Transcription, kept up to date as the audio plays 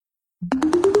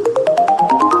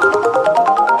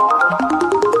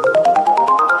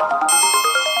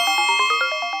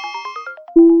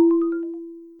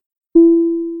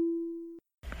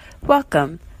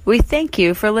Welcome. We thank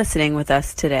you for listening with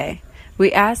us today.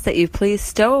 We ask that you please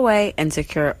stow away and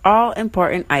secure all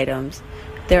important items.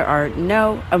 There are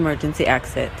no emergency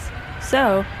exits.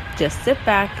 So, just sit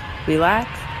back, relax,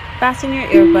 fasten your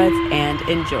earbuds, and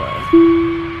enjoy.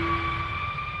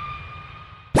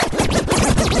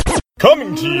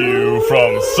 Coming to you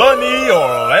from sunny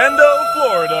Orlando,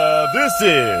 Florida, this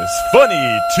is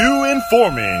Funny to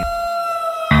Informing.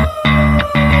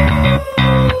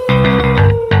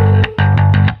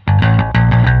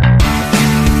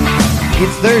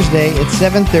 It's Thursday, it's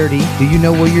 7:30. Do you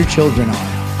know where your children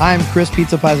are? I'm Chris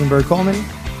Pizza Peisenberg Coleman.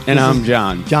 And I'm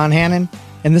John. John Hannon.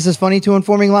 And this is Funny to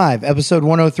Informing Live, episode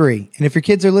 103. And if your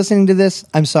kids are listening to this,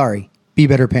 I'm sorry. Be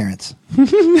better parents.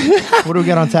 What do we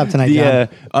got on tap tonight,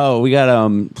 John? We got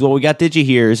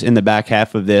Digi-Hears in the back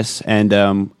half of this, and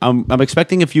I'm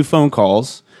expecting a few phone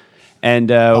calls, and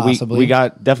we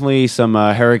got definitely some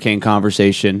hurricane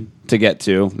conversation to get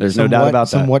to. There's no doubt about that.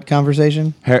 Some what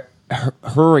conversation?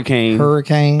 Hurricane.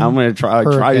 I'm going to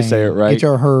try to say it right.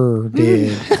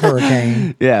 Hurricane.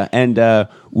 Yeah, and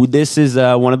this is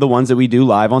one of the ones that we do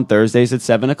live on Thursdays at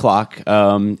 7 o'clock.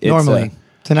 Normally.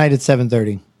 Tonight at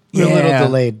 7:30. We're a little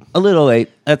delayed. A little late.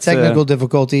 That's technical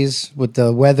difficulties with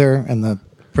the weather and the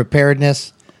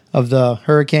preparedness of the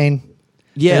hurricane.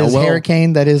 Yeah,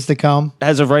 hurricane that is to come.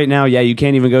 As of right now, you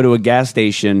can't even go to a gas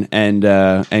station and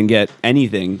get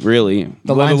anything really.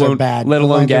 The lines are bad. Let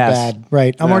alone gas. Are bad.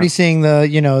 Right. I'm already seeing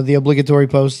the obligatory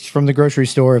posts from the grocery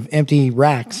store of empty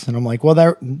racks, and I'm like,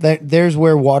 well, there's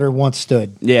where water once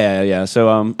stood. Yeah.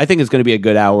 So I think it's going to be a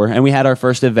good hour, and we had our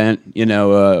first event,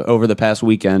 over the past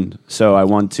weekend. So I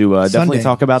want to definitely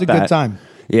talk about that. It's a good time.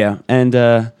 Yeah, and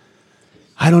I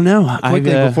don't know.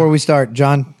 Quickly before we start,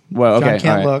 John. Well, okay. John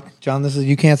can't look. John,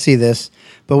 you can't see this,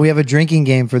 but we have a drinking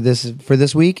game for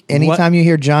this week. Anytime you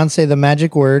hear John say the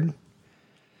magic word.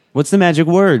 What's the magic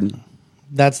word?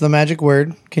 That's the magic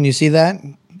word. Can you see that?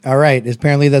 All right.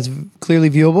 Apparently that's clearly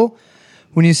viewable.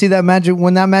 When you see that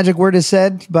when that magic word is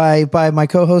said by my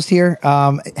co-host here,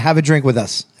 have a drink with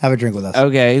us. Have a drink with us.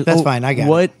 Okay. That's fine. I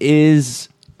got it.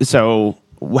 How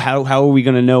are we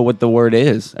going to know what the word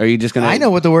is? Are you just going to... I know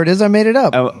what the word is. I made it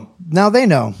up. Now they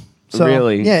know. So,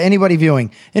 really? Yeah, anybody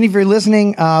viewing. And if you're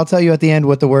listening, I'll tell you at the end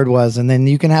what the word was, and then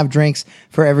you can have drinks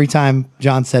for every time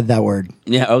John said that word.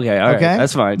 Yeah, okay. All right.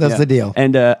 That's fine. That's the deal.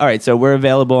 And, all right, so we're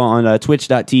available on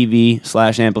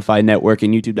twitch.tv/Amplified Network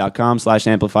and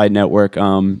youtube.com/Amplified Network.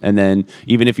 And then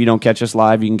even if you don't catch us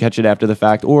live, you can catch it after the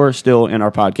fact or still in our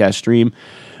podcast stream.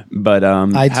 But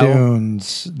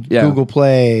iTunes, Google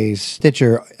Play,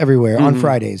 Stitcher, everywhere on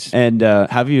Fridays. And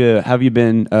have you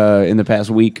been in the past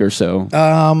week or so?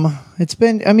 It's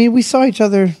been. I mean, we saw each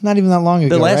other not even that long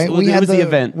ago. Right? It was the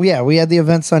event. Yeah, we had the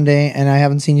event Sunday, and I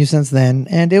haven't seen you since then.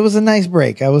 And it was a nice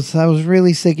break. I was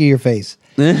really sick of your face.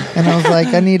 And I was like,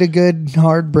 I need a good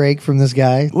hard break from this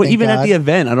guy. Well, even at the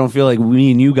event, I don't feel like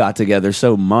me and you got together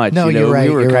so much. No, you're right.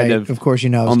 We were kind of course, I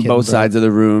was on both sides of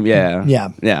the room. Yeah.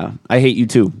 I hate you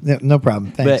too. Yeah, no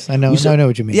problem. Thanks. But I know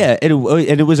what you mean. Yeah, and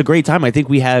it was a great time. I think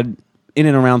we had in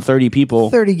and around 30 people.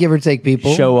 30 give or take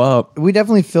people show up. We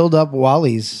definitely filled up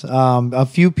Wally's. A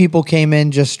few people came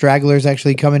in, just stragglers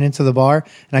actually coming into the bar,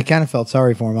 and I kind of felt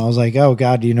sorry for them. I was like, oh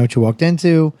God, do you know what you walked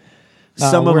into?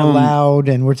 Some of we're them loud,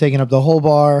 and we're taking up the whole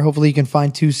bar. Hopefully, you can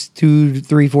find 2,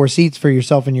 3, 4 seats for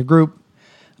yourself and your group.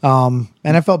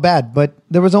 And I felt bad, but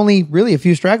there was only really a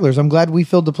few stragglers. I'm glad we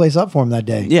filled the place up for them that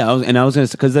day. Yeah, I was going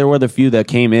to, because there were the few that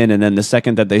came in, and then the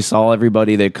second that they saw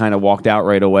everybody, they kind of walked out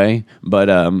right away. But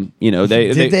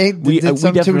did we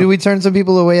turn some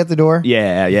people away at the door?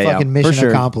 Yeah. Fucking mission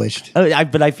accomplished.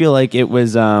 But I feel like it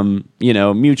was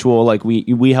mutual. Like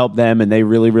we helped them, and they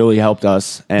really, really helped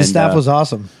us. And the staff was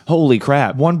awesome. Holy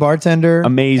crap! One bartender,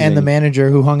 amazing, and the manager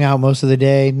who hung out most of the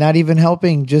day, not even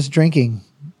helping, just drinking.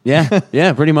 Yeah,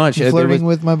 pretty much. Flirting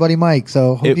with my buddy Mike.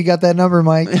 So hope you got that number,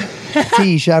 Mike.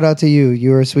 T, shout out to you.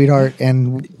 You're a sweetheart,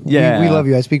 and we love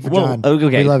you. I speak for John.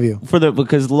 Okay. We love you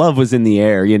because love was in the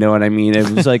air. You know what I mean? It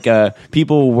was like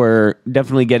people were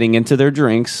definitely getting into their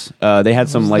drinks. They had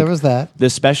there was that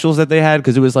the specials that they had,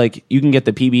 because it was like you can get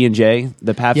the PB&J,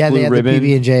 the Pabst Blue Ribbon.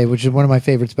 The PB&J, which is one of my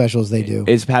favorite specials they do.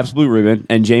 It's Pabst Blue Ribbon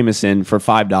and Jameson for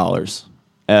 $5.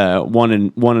 One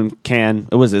in can.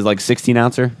 What was it, like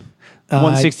 16-ouncer?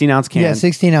 One 16-ounce can. Yeah,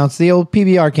 16-ounce. The old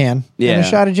PBR can. Yeah. And a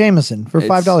shot of Jameson for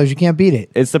 $5. You can't beat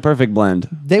it. It's the perfect blend.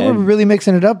 They were really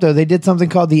mixing it up, though. They did something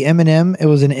called the M&M. It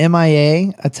was an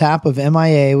MIA, a tap of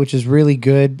MIA, which is really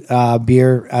good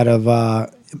beer out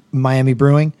of Miami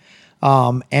Brewing,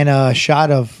 and a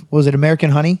shot of, was it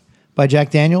American Honey? by Jack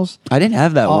Daniels. I didn't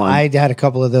have that one. I had a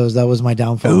couple of those. That was my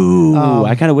downfall. Ooh,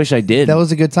 I kind of wish I did. That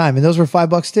was a good time, and those were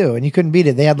 $5 too, and you couldn't beat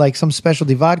it. They had like some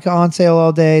specialty vodka on sale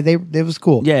all day. It was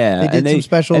cool. Yeah, they did some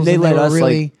specials, and they let us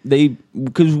really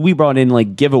because we brought in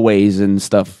like giveaways and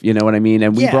stuff. You know what I mean?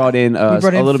 And we brought in a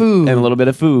little food and a little bit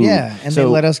of food. Yeah, and they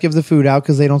let us give the food out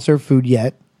because they don't serve food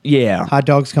yet. Yeah, hot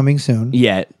dogs coming soon.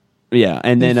 Yeah,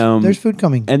 and then there's food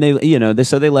coming, and they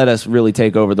let us really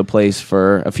take over the place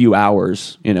for a few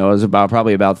hours. It was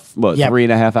probably about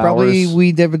 3.5 hours. Probably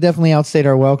we definitely outstayed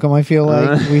our welcome. I feel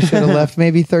like we should have left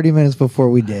maybe 30 minutes before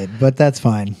we did, but that's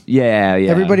fine. Yeah.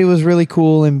 Everybody was really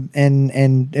cool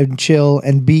and chill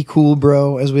and be cool,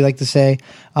 bro, as we like to say.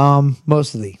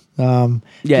 Mostly, I'll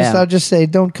just say,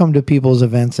 don't come to people's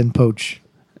events and poach.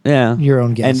 Yeah, your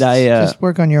own guests. And just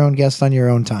work on your own guests on your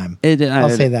own time. I'll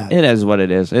say that it is what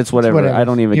it is. It's whatever. I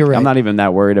don't even. Right. I'm not even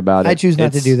that worried about it. I choose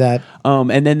not to do that.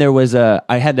 And then there was I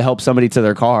had to help somebody to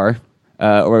their car.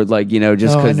 Or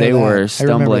just because they were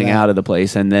stumbling out of the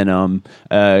place, and then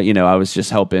I was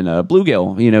just helping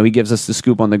Bluegill. He gives us the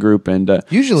scoop on the group, and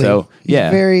usually, he's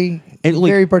very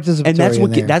participatory.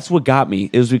 And that's what got me.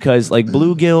 It was because like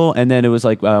Bluegill, and then it was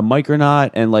like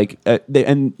Micronaut,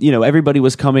 and everybody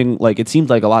was coming. Like it seemed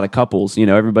like a lot of couples.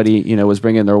 Everybody was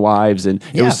bringing their wives, and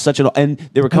it was and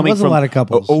they were coming from a lot of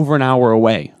couples over an hour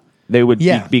away. They would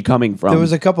be coming from. There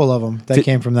was a couple of them that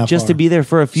came from that just far. To be there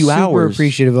for a few hours. Super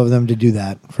appreciative of them to do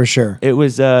that, for sure. It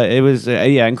was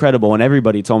incredible, and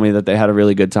everybody told me that they had a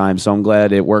really good time. So I'm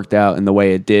glad it worked out in the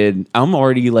way it did. I'm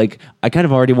already I kind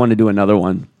of already want to do another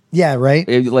one. Yeah, right.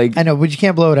 I know, but you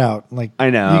can't blow it out. I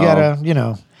know you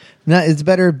gotta, it's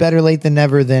better late than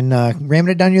never than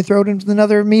ramming it down your throat into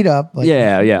another meetup.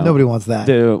 Nobody wants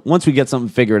that. Once we get something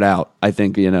figured out, I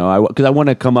think because I want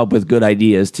to come up with good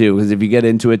ideas too. Because if you get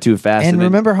into it too fast, and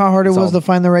remember how hard it was to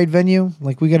find the right venue.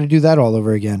 Like we got to do that all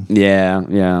over again. Yeah.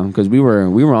 Because we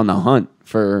were on the hunt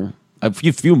for a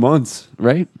few months,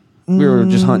 right? We were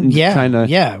just hunting, We had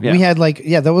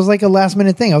that was like a last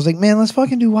minute thing. I was like, man, let's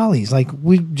fucking do Wally's. Like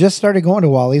we just started going to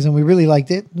Wally's and we really liked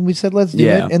it. And we said, let's do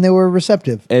it. And they were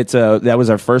receptive. That was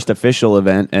our first official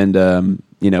event. And,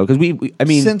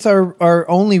 because since our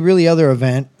only really other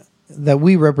event that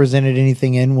we represented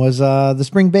anything in was the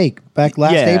Spring Bake back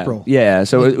last April. Yeah.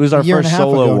 So it was our first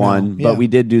solo one, but we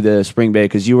did do the Spring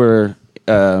Bake because you were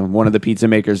one of the pizza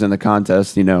makers in the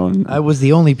contest, And I was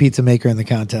the only pizza maker in the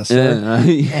contest.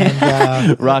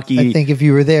 And Rocky, I think if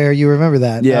you were there, you remember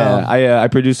that. Yeah, I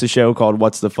produced a show called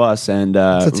 "What's the Fuss," and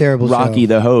it's a terrible Rocky, show.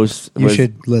 The host,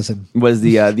 should listen. Was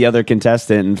the other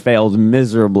contestant and failed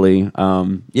miserably.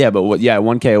 But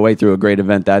 1K away through a great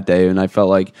event that day, and I felt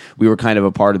like we were kind of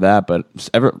a part of that. But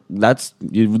that's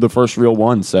the first real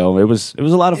one, so it was a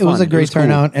lot of fun. It was a great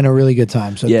turnout and a really good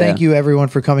time. So thank you everyone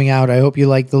for coming out. I hope you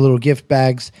liked the little gift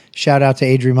bags. Shout out to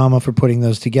Adri Mama for putting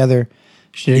those together.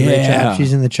 She did a great job.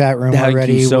 She's in the chat room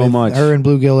already. Thank you so much. Her and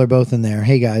Bluegill are both in there.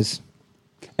 Hey guys.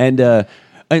 And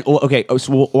okay,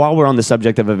 so while we're on the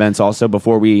subject of events, also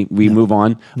before we move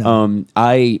on,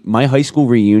 my high school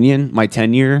reunion, my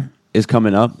 10-year is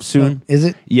coming up soon. Is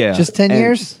it? Yeah. Just 10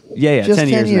 years? Yeah, just 10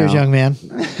 years, now. Young man.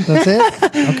 That's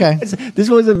it? Okay. This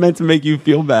wasn't meant to make you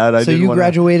feel bad. So you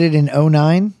graduated in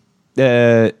 09?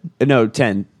 No,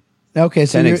 10. Okay,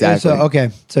 so 10 exactly.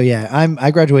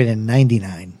 I graduated in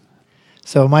 99.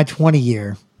 So my 20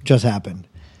 year just happened.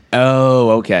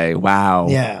 Oh, okay. Wow.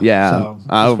 Yeah. So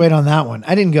just wait on that one.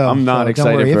 I didn't go. I'm not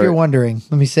excited. Don't worry. If you're wondering,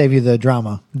 let me save you the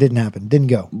drama. Didn't happen. Didn't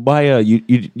go. Why? You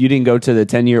didn't go to the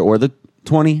 10-year or the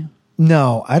 20?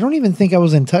 No, I don't even think I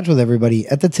was in touch with everybody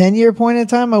at the 10-year point in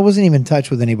time. I wasn't even in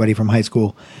touch with anybody from high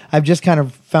school. I've just kind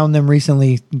of found them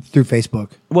recently through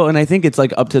Facebook. Well, and I think it's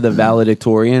like up to the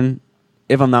valedictorian,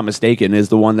 if I'm not mistaken, is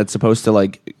the one that's supposed to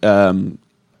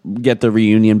get the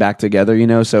reunion back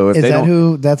together, So if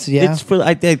it's for,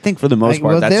 I think for the most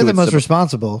part, that's they're the most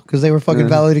responsible because they were fucking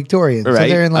valedictorians. Right.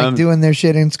 So they're doing their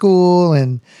shit in school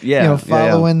and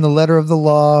following the letter of the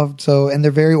law. So and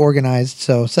they're very organized.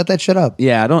 So set that shit up.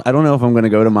 Yeah, I don't know if I'm going to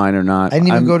go to mine or not. I didn't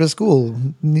even go to school.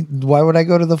 Why would I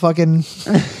go to the fucking?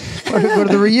 Go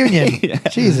to the reunion?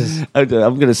 Jesus, I'm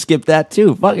going to skip that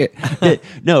too. Fuck it.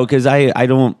 No, because I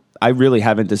don't. I really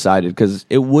haven't decided because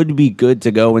it would be good to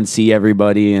go and see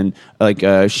everybody and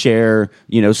share,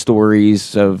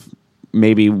 stories of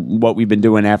maybe what we've been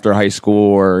doing after high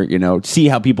school or, see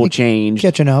how people change.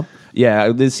 Catching up.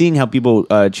 Yeah. Seeing how people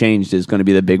changed is going to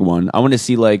be the big one. I want to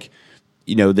see the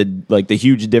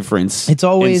huge difference. It's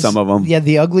always in some of them. Yeah.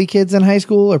 The ugly kids in high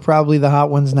school are probably the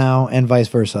hot ones now and vice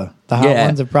versa. The hot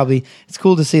ones are it's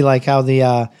cool to see how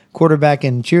the quarterback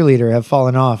and cheerleader have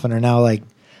fallen off and are now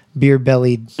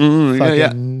beer-bellied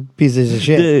fucking pieces of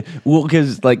shit. Well,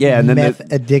 because and then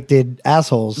meth-addicted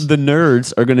assholes. The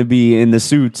nerds are going to be in the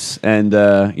suits and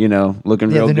looking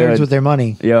real good. The nerds with their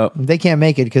money. Yeah, they can't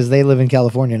make it because they live in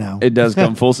California now. It does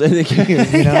come full. They can't, they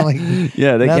that's can't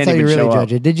how you really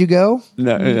judge it. Did you go?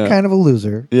 No, You're kind of a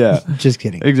loser. Yeah, just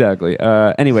kidding. Exactly.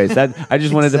 Anyways, I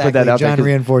just wanted to put that out John there.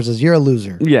 reinforces you're a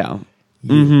loser. Yeah.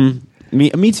 Mm-hmm.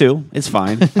 Me too. It's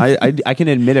fine. I can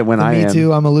admit it when I am. Me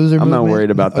too. I'm a loser. I'm not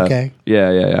worried about that. Okay.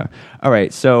 Yeah. All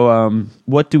right. So,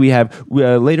 what do we have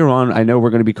later on? I know we're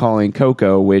going to be calling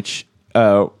Coco, which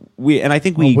I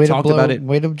think we talked about it.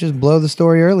 Way to just blow the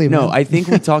story early. No, man. I think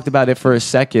we talked about it for a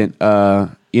second.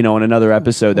 In another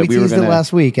episode that we were going to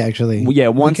last week. Actually, once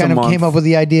a month. We kind of came up with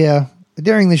the idea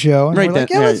during the show, and we're like,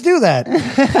 let's do that.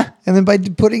 And then by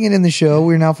putting it in the show,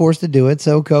 we're now forced to do it.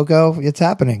 So Coco, it's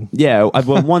happening. Yeah,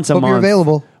 once a Hope month. You're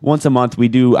available. Once a month, I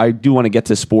do want to get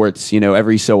to sports.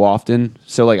 Every so often.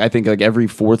 So I think every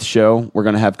fourth show, we're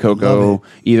gonna have Coco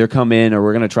either come in or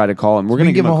we're gonna try to call him. We're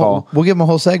gonna give him a call. We'll give him a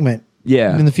whole segment.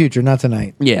 Yeah, in the future, not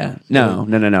tonight. Yeah, no.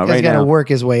 He's Right got now, to work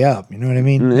his way up. You know what I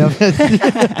mean?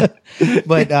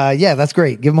 But that's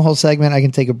great. Give him a whole segment. I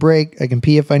can take a break. I can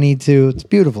pee if I need to. It's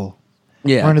beautiful.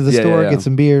 Yeah, run to the store, get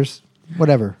some beers,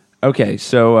 whatever. Okay,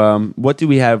 so what do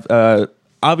we have?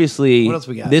 Obviously, what else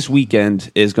we got? This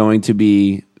weekend is going to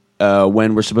be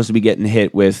when we're supposed to be getting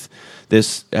hit with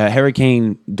this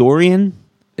Hurricane Dorian.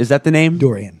 Is that the name?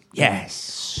 Dorian.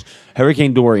 Yes.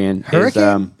 Hurricane Dorian.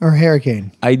 Hurricane or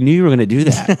hurricane? I knew you were going to do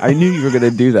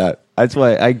that. That's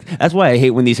why I hate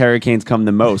when these hurricanes come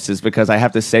the most, is because I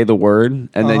have to say the word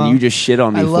and then you just shit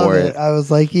on me for it. I was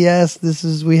like, yes,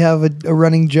 we have a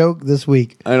running joke this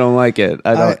week. I don't like it.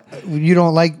 You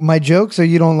don't like my jokes, or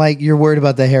you're worried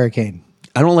about the hurricane?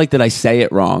 I don't like that I say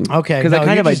it wrong. Okay. Because I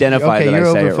kind of identify that I say it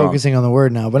wrong. You're over-focusing on the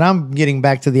word now, but I'm getting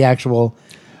back to the actual...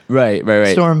 Right.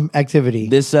 Storm activity.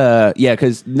 This,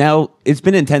 because now it's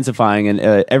been intensifying, and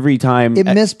every time it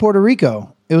missed Puerto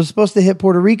Rico. It was supposed to hit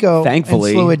Puerto Rico,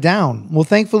 thankfully, and slow it down. Well,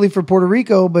 thankfully for Puerto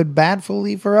Rico, but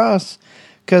badfully for us,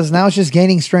 because now it's just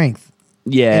gaining strength.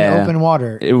 Yeah, in open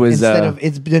water. It was instead of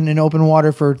it's been in open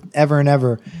water for ever and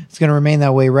ever. It's going to remain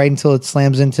that way right until it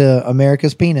slams into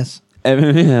America's penis.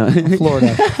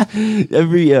 Florida.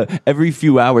 every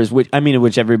few hours,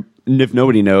 if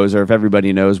nobody knows or if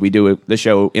everybody knows, we do the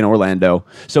show in Orlando.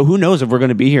 So who knows if we're going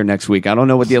to be here next week? I don't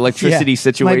know what the electricity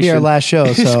situation might be our last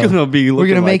show. So going to be. We're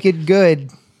going to make it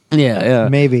good. Yeah,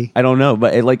 maybe. I don't know,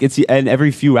 but and every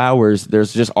few hours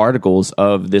there's just articles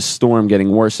of this storm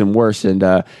getting worse and worse, and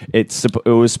it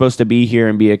was supposed to be here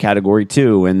and be a Category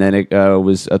 2, and then it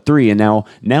was a 3, and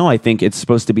now I think it's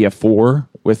supposed to be a 4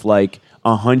 with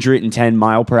 110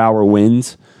 mile per hour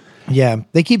winds. Yeah,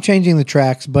 they keep changing the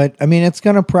tracks, but it's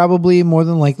going to probably more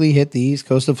than likely hit the east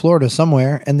coast of Florida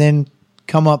somewhere, and then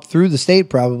come up through the state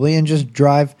probably and just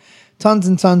drive tons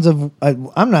and tons of.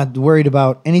 I'm not worried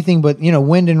about anything but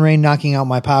wind and rain knocking out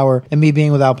my power and me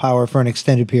being without power for an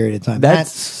extended period of time. That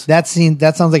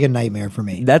sounds like a nightmare for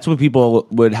me. That's what people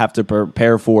would have to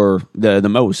prepare for the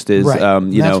most. Is right.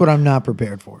 That's what I'm not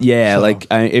prepared for. Yeah, so,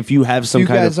 if you have some you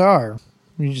guys are.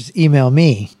 You just email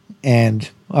me and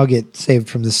I'll get saved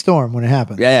from the storm when it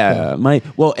happens. Yeah,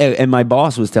 so. And my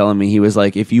boss was telling me, he was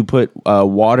like, if you put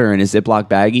water in a Ziploc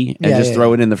baggie and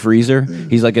throw it in the freezer,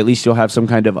 he's like, at least you'll have some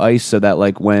kind of ice so that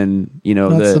when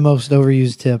that's the most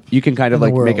overused tip. You can kind of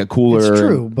make a cooler. It's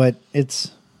true, but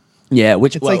it's. Yeah,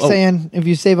 it's saying if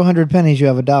you save 100 pennies, you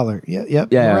have $1. Yep.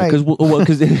 Yeah,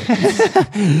 because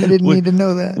I didn't need to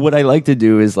know that. What I like to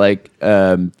do is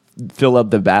fill up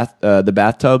the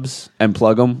bathtubs and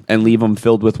plug them and leave them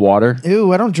filled with water.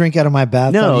 Ew, I don't drink out of my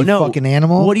bathtub. No, fucking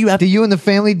animal. What do you have? Do you and the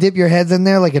family dip your heads in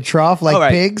there like a trough,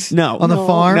 pigs? No, on the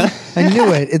farm. No. I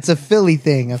knew it. It's a Philly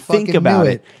thing. Think about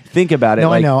it.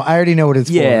 No, I know. I already know what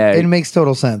it's for. It makes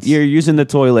total sense. You're using the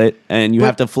toilet and you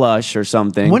have to flush or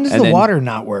something. When does the water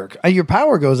not work? Your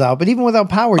power goes out, but even without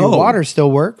power, your water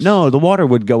still works. No, the water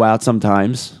would go out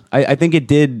sometimes. I think it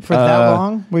did for that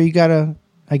long. Where you gotta.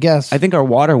 I guess. I think our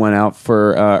water went out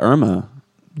for Irma,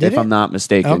 if I'm not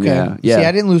mistaken. Okay. Yeah. See,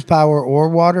 I didn't lose power or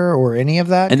water or any of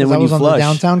that. And then when I was you on flush, the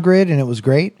downtown grid and it was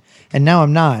great. And now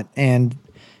I'm not. And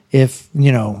if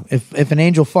an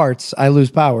angel farts, I lose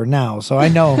power now. So I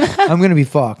know I'm going to be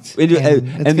fucked. It's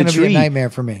going to be a nightmare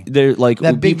for me.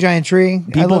 That big giant tree.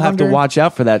 People have to watch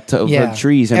out for that. For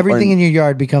trees. Everything in your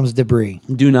yard becomes debris.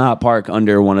 Do not park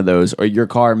under one of those, or your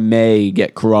car may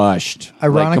get crushed.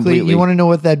 Ironically, you want to know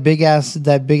what that big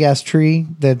ass tree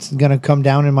that's going to come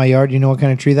down in my yard? You know what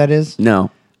kind of tree that is? No.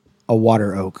 A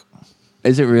water oak.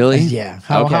 Is it really? Yeah.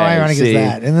 How ironic is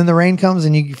that? And then the rain comes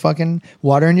and you fucking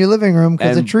water in your living room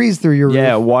because the trees through your roof.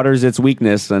 Yeah, water's its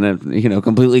weakness and it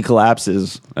completely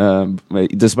collapses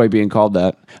despite being called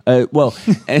that. A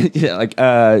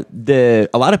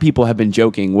lot of people have been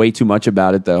joking way too much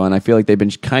about it though, and I feel like they've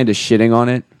been kind of shitting on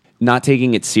it, not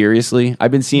taking it seriously. I've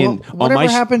been seeing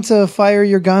whatever happened to fire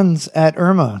your guns at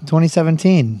Irma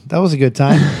 2017. That was a good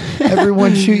time.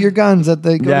 Everyone shoot your guns go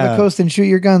to the coast and shoot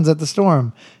your guns at the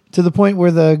storm. To the point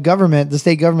where the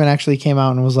state government actually came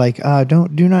out and was like, do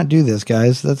not do this,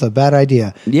 guys. That's a bad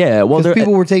idea. Yeah, well, because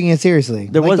people were taking it seriously.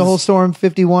 There was the whole Storm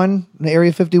 51, the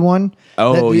Area 51.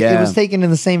 Oh, it was taken in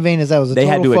the same vein as that. It was a total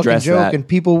had to fucking address joke, that. and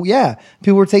people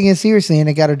were taking it seriously, and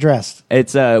it got addressed.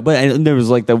 It's but there was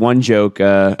like the one joke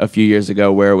a few years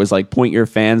ago where it was like point your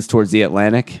fans towards the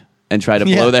Atlantic and try to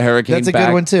blow the hurricanes back. That's a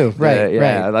good one too. Right,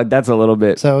 right. Like, that's a little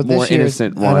bit more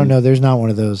innocent one. I don't know. There's not one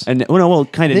of those. And kind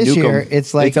of this nuke year, them.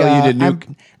 it's like they tell you to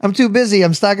nuke. I'm too busy.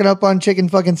 I'm stocking up on chicken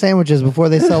fucking sandwiches before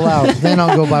they sell out. Then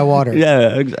I'll go buy water.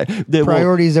 Yeah, exactly.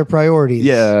 Priorities are priorities.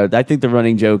 Yeah, I think the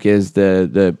running joke is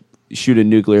the shoot a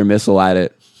nuclear missile at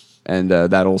it, and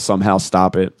that'll somehow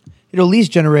stop it. It'll at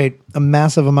least generate a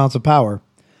massive amounts of power,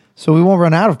 so we won't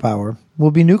run out of power.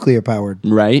 We'll be nuclear powered,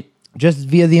 right? Just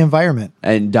via the environment,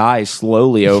 and die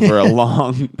slowly over a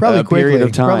long period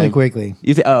of time. Probably quickly.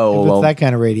 If it's that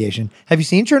kind of radiation. Have you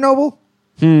seen Chernobyl?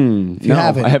 If you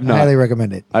haven't, I have not. I highly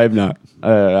recommend it. I have not.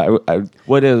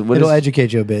 It'll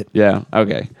educate you a bit. Yeah.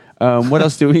 Okay. What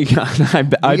else do we got?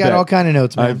 We got all kind of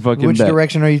notes, man. Which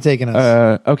direction are you taking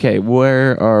us? Okay.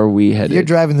 Where are we headed? You're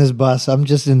driving this bus. I'm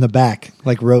just in the back,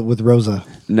 like with Rosa.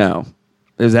 No.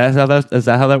 Is that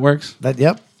how that works?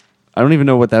 Yep. I don't even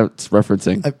know what that's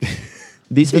referencing.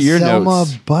 These are your Selma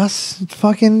notes. Bus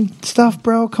fucking stuff,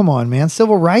 bro. Come on, man.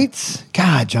 Civil rights?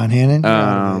 God, John Hannon.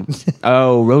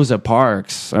 Rosa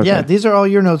Parks. Okay. Yeah, these are all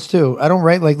your notes, too. I don't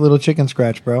write like little chicken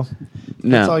scratch, bro.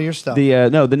 No. That's all your stuff.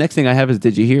 The next thing I have is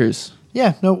Did You Hears?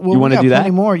 Yeah, no. Well, you want to do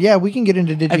that? More? Yeah, we can get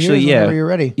into Did You Hears whenever you're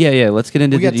ready. Yeah. Let's get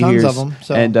into Did You Hears. We got tons of them.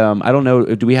 So. And I don't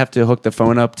know. Do we have to hook the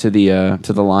phone up to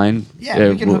the line? Yeah,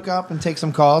 we can hook up and take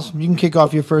some calls. You can kick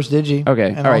off your first Digi.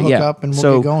 Okay. And I'll hook up and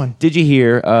we'll get going. Did you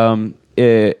hear?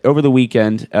 Over the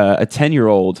weekend, a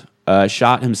 10-year-old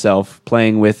shot himself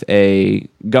playing with a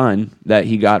gun that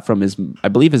he got from I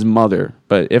believe his mother,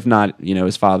 but if not,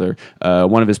 his father,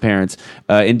 one of his parents,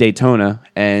 in Daytona,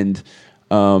 and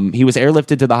he was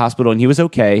airlifted to the hospital and he was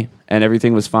okay and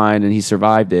everything was fine and he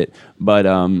survived it. But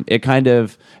it kind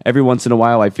of, every once in a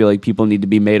while, I feel like people need to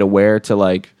be made aware to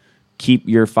like keep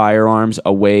your firearms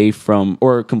away from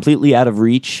or completely out of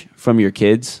reach from your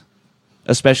kids.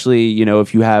 Especially,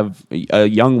 if you have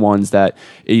young ones that,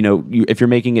 if you're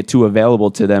making it too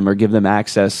available to them or give them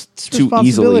access too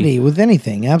easily. With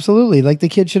anything, absolutely. Like the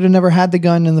kid should have never had the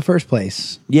gun in the first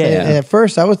place. Yeah. At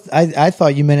first, I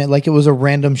thought you meant it like it was a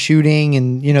random shooting,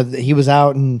 and he was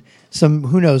out and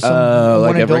one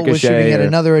adult was shooting at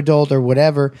another adult or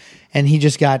whatever, and he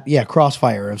just got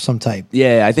crossfire of some type.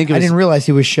 Yeah, I didn't realize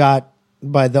he was shot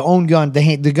by the own gun,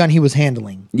 the gun he was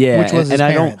handling. Yeah, which was his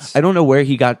parents. I don't know where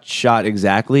he got shot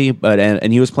exactly, but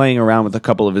and he was playing around with a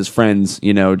couple of his friends.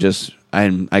 I guess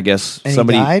and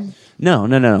somebody he died. No.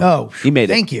 Oh, he made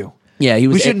it. Thank you. Yeah, he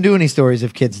was. We shouldn't do any stories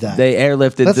if kids die. They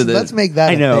airlifted to the. Let's make that.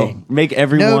 I know. Thing. Make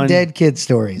everyone no dead kid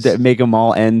stories. That make them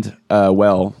all end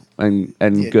well and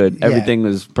good. Yeah. Everything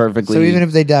was perfectly. So even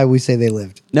if they die, we say they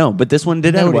lived. No, but this one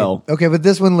did end well. Okay, but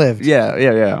this one lived.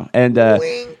 Yeah. And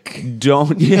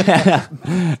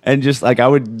and just like I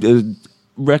would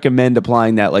recommend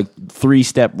applying that like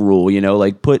 3-step rule.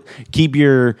 Keep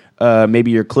your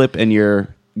maybe your clip and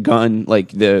your gun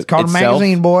it's called a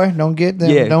magazine, boy. Don't get them.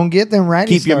 Yeah. Don't get them right.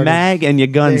 Keep your mag and your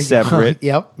gun separate.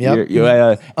 Yep.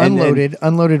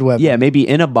 Unloaded weapon. Yeah, maybe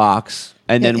in a box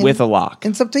and then with a lock.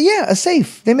 And something. A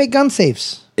safe. They make gun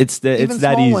safes. It's that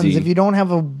easy. Ones. If you don't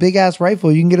have a big ass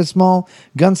rifle, you can get a small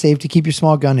gun safe to keep your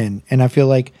small gun in. And I feel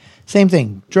like same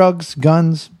thing. Drugs,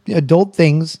 guns, adult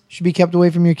things should be kept away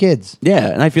from your kids. Yeah,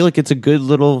 and I feel like it's a good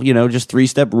little, just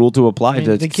 3-step rule to apply.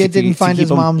 The kid didn't find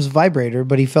his mom's vibrator,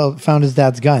 but he found his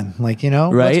dad's gun. Right?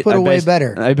 Let's put away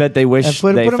better. I bet they wish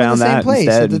put they him found in the same place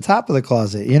instead. at the top of the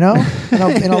closet. In a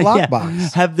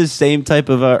lockbox. Have the same type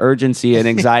of urgency and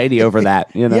anxiety over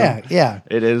that. Yeah.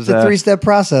 It is a 3-step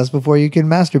process before you can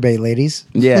masturbate, ladies.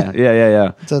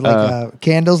 Yeah. So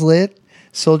candles lit,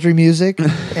 sultry music,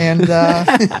 and.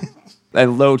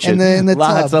 And lotion. And the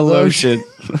lots tub. of lotion.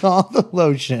 All the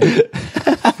lotion.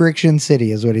 Friction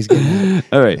City is what he's getting at.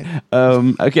 All right.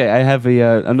 Okay, I have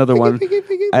another one.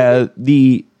 Have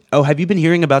you been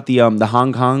hearing about the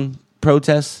Hong Kong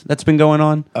protest that's been going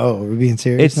on. Oh, we're being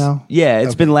serious now? Yeah,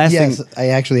 it's been lasting. Yes, I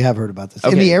actually have heard about this.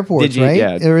 Okay. In the airports, right?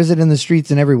 Yeah. Or is it in the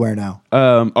streets and everywhere now?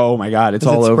 Oh my God, it's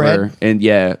all over. And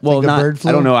yeah, well, like not. bird flu?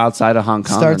 I don't know outside of Hong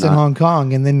Kong. Starts in Hong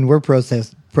Kong, and then we're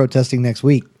protesting next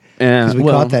week because we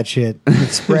caught that shit. It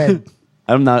spread.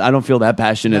 I don't feel that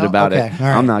passionate about it. Right.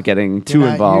 I'm not getting too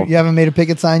involved. You haven't made a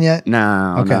picket sign yet?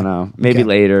 No. Maybe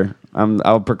later.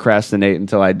 I'll procrastinate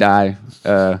until I die.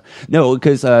 No,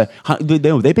 because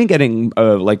they've been getting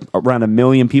like around 1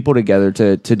 million people together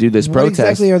to do this protest. What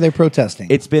exactly are they protesting?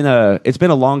 It's been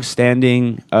a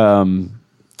long-standing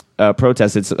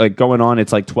protest. It's like going on.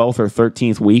 It's like 12th or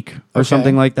 13th week or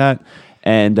something like that.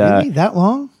 And really? That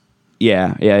long?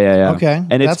 Yeah. Okay,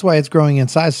 and that's why it's growing in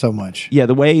size so much. Yeah,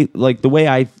 the way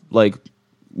I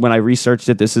when I researched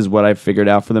it, this is what I figured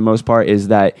out for the most part, is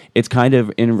that it's kind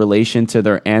of in relation to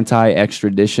their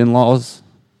anti-extradition laws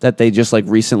that they just like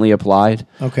recently applied.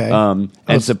 Okay.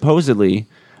 And supposedly,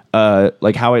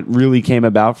 like how it really came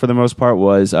about for the most part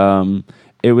was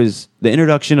it was the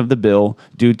introduction of the bill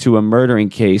due to a murdering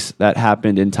case that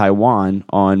happened in Taiwan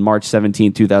on March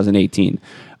 17, 2018.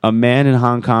 A man in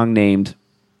Hong Kong named...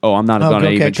 Oh, I'm not going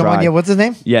to even try. Come on, yeah, what's his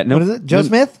name? Yeah, no. What is it? Joe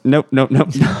Smith? Nope. I'm not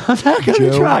going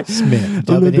to try. Joe Smith.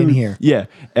 Dub it in here. Yeah.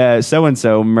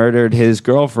 So-and-so murdered his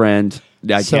girlfriend.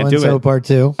 I can't do it. So-and-so part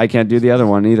 2. I can't do the other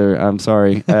one either. I'm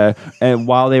sorry. And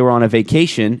while they were on a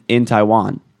vacation in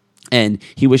Taiwan. And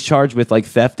he was charged with like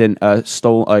theft and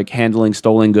handling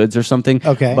stolen goods or something.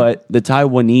 Okay. But the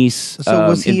Taiwanese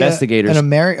was he investigators... he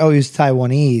was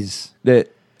Taiwanese.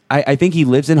 I think he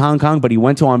lives in Hong Kong, but he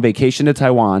went on vacation to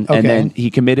Taiwan, and then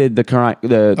he committed the crime.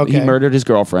 He murdered his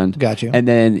girlfriend. Got you. And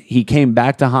then he came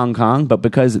back to Hong Kong, but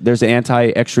because there's an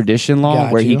anti-extradition law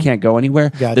where he can't go anywhere,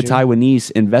 the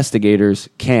Taiwanese investigators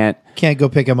can't go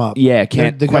pick him up. Yeah,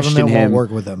 can't the question government him. Won't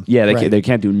work with him. Yeah, they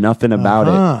can't do nothing about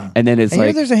it. And then it's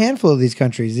like there's a handful of these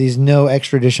countries, these no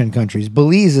extradition countries.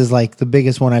 Belize is like the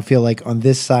biggest one. I feel like on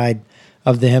this side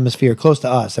of the hemisphere, close to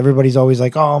us. Everybody's always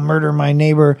like, "Oh, I'll murder my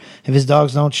neighbor if his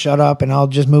dogs don't shut up, and I'll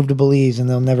just move to Belize, and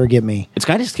they'll never get me." It's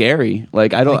kind of scary.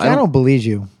 Like I don't believe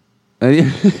you.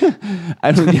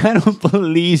 I don't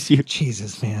believe you.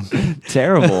 Jesus, man,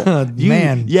 terrible,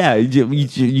 man. Yeah, you.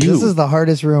 This is the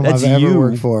hardest room I've ever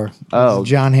worked for. Oh,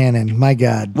 John Hannon, my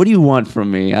God. What do you want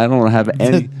from me? I don't have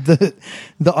any.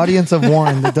 The audience of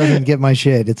one that doesn't get my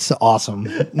shit. It's awesome.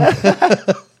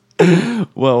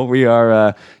 Well, we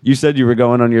are. You said you were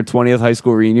going on your 20th high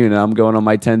school reunion, and I'm going on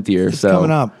my 10th year. It's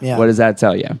coming up. Yeah. What does that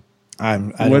tell you?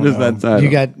 What does that tell you?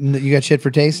 You got shit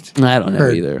for taste? I don't know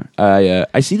either.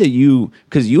 I see that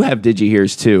because you have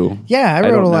DigiHears too. Yeah, I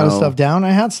wrote a lot of stuff down.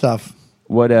 I had stuff.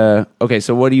 What? Okay,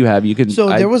 so what do you have? You can.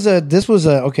 So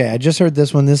okay. I just heard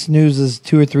this one. This news is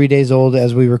 2 or 3 days old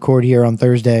as we record here on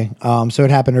Thursday. So it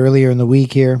happened earlier in the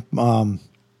week here.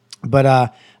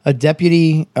 But a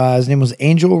deputy, his name was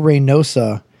Angel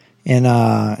Reynosa,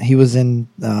 and he was in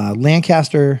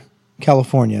Lancaster,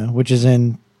 California, which is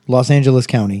in Los Angeles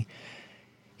County.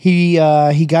 He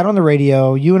got on the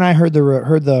radio. You and I heard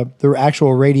the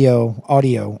actual radio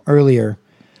audio earlier.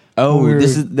 Oh,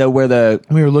 this is where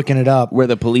we were looking it up. Where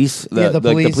the police, the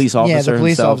police officer, yeah, the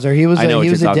police himself. officer. He was a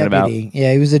deputy. About.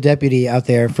 Yeah, he was a deputy out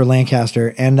there for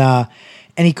Lancaster, and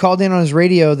he called in on his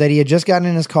radio that he had just gotten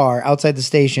in his car outside the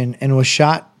station and was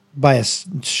shot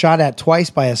at twice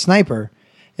by a sniper,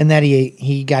 and that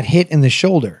he got hit in the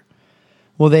shoulder.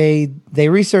 Well, they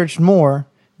researched more.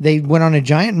 They went on a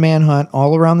giant manhunt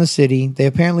all around the city. They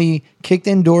apparently kicked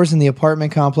in doors in the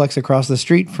apartment complex across the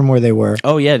street from where they were.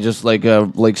 Oh yeah, just like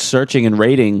searching and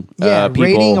raiding. People.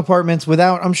 Raiding apartments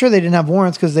without. I'm sure they didn't have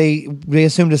warrants because they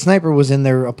assumed a sniper was in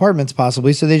their apartments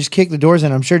possibly. So they just kicked the doors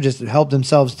in. I'm sure just helped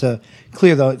themselves to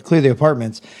clear the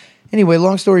apartments. Anyway,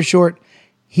 long story short,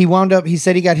 he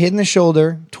said he got hit in the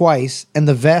shoulder twice, and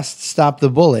the vest stopped the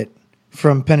bullet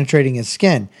from penetrating his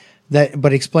skin.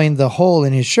 But explained the hole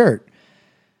in his shirt.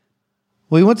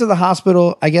 Well, he went to the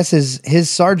hospital. I guess his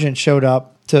sergeant showed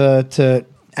up to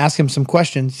ask him some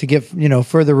questions to get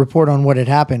further report on what had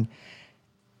happened.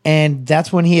 And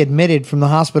that's when he admitted from the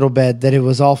hospital bed that it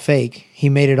was all fake. He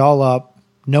made it all up.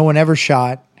 No one ever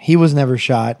shot. He was never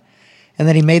shot. And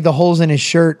then he made the holes in his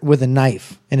shirt with a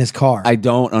knife in his car. I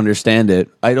don't understand it.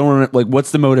 I don't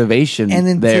what's the motivation and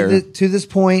then there? To this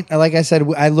point, like I said,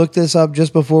 I looked this up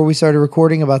just before we started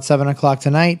recording about 7:00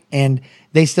 tonight, and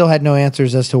they still had no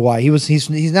answers as to why.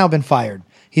 He's now been fired.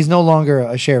 He's no longer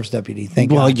a sheriff's deputy.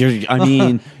 Thank God. He's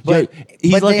but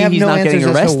lucky he's not getting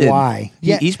arrested. Why?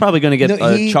 Yeah, he's probably going to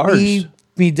get charged.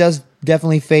 He does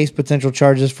definitely face potential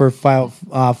charges for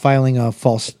filing a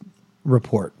false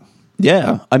report.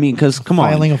 Yeah, I mean, because come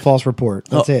on, filing a false report.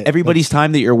 That's it. Everybody's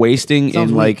time that you're wasting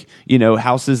in like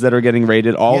houses that are getting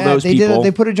raided. All those people,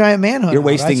 they put a giant manhunt. You're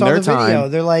wasting their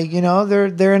time. They're like,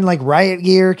 they're in like riot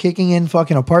gear, kicking in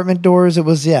fucking apartment doors. It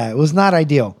was not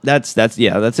ideal. That's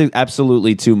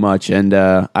absolutely too much. And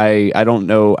I don't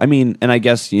know. I mean, and I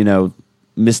guess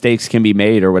mistakes can be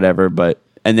made or whatever. But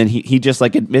and then he just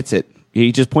like admits it.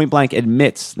 He just point blank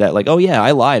admits that, like, oh yeah,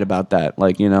 I lied about that.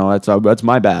 Like, that's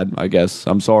my bad. I guess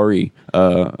I'm sorry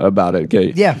about it.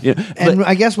 Okay. Yeah, and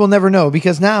I guess we'll never know,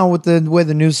 because now with the way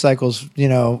the news cycles,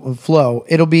 flow,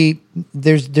 it'll be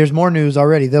there's more news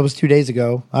already. That was 2 days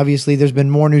ago. Obviously, there's been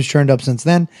more news churned up since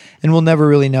then, and we'll never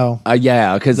really know.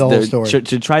 Yeah, because the whole story.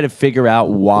 To try to figure out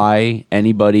why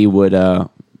anybody would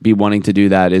be wanting to do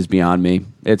that is beyond me.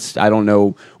 I don't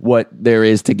know what there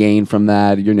is to gain from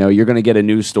that. You're going to get a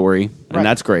news story, and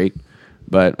that's great.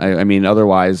 But I mean,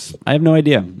 otherwise, I have no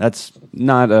idea. That's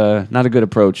not a good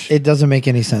approach. It doesn't make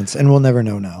any sense, and we'll never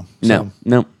know now. So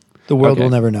No. The world will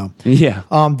never know. Yeah.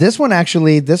 This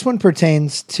one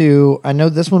pertains to. I know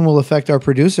this one will affect our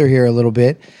producer here a little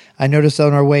bit. I noticed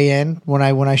on our way in, when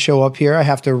I show up here, I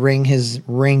have to ring his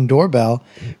Ring doorbell.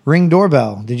 Ring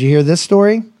doorbell. Did you hear this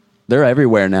story? They're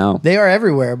everywhere now. They are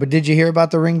everywhere. But did you hear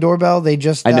about the Ring doorbell? They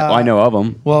just I know of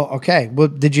them. Well, okay. Well,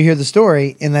 did you hear the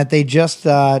story in that they just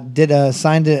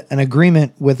signed an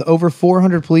agreement with over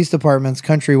 400 police departments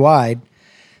countrywide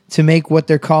to make what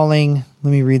they're calling,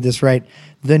 let me read this right,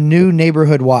 the new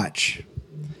neighborhood watch.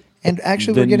 And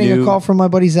actually, we're getting a call from my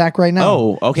buddy Zach right now.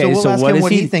 Oh, okay. So we'll ask him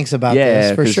what he thinks about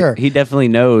this for sure. He definitely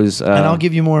knows. And I'll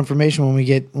give you more information when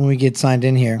we get signed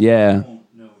in here. Yeah.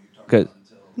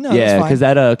 No, because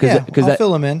I'll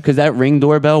fill him in. Because that Ring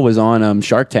doorbell was on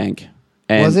Shark Tank.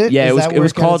 And was it? Yeah, it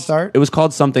was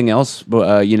called something else,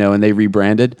 but and they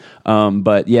rebranded.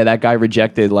 But yeah, that guy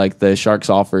rejected like the Shark's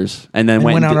offers, and then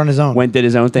went out on his own. Did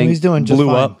his own thing. He's doing just blew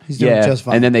fine. up. He's doing just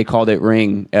fine. And then they called it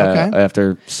Ring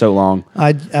after so long.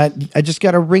 I just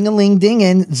got a ring-a-ling ding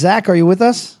in. Zach, are you with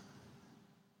us?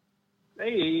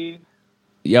 Hey.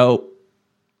 Yo.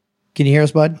 Can you hear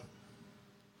us, bud?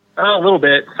 A little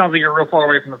bit. Sounds like you're real far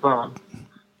away from the phone.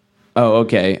 Oh,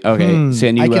 okay. So I can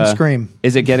scream.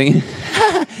 Is it getting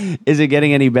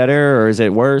any better, or is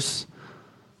it worse?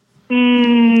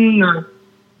 No.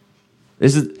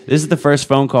 This is the first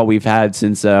phone call we've had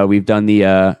since we've done the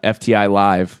FTI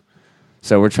live.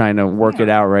 So we're trying to work it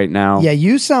out right now. Yeah,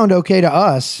 you sound okay to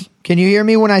us. Can you hear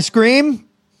me when I scream?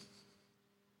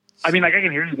 I mean, like, I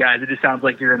can hear you guys. It just sounds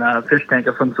like you're in a fish tank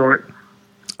of some sort.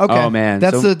 Okay. Oh man,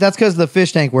 that's because of the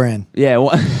fish tank we're in. Yeah.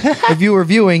 Well, if you were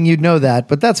viewing, you'd know that.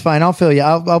 But that's fine. I'll fill you.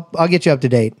 I'll get you up to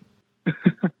date.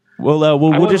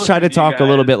 We'll just try to talk a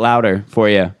little bit louder for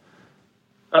you.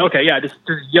 Okay. Yeah. Just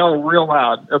yell real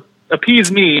loud.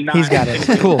 Appease me. He's got it.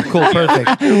 Cool.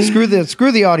 Perfect.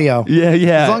 Screw the audio.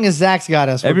 Yeah. As long as Zach's got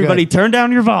us. Everybody, turn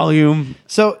down your volume.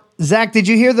 So Zach, did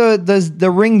you hear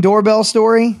the Ring doorbell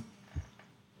story?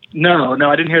 No,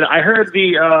 I didn't hear that. I heard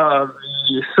the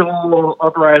civil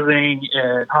uprising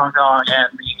in Hong Kong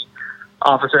and the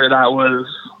officer that was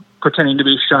pretending to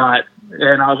be shot,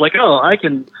 and I was like, oh, I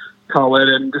can call it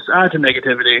and just add to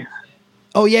negativity.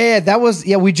 Oh yeah,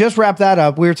 we just wrapped that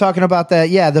up. We were talking about that.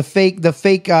 Yeah, the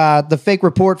fake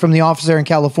report from the officer in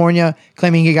California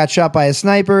claiming he got shot by a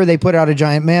sniper. They put out a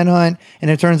giant manhunt,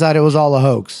 and it turns out it was all a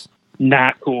hoax.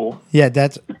 Not cool. Yeah,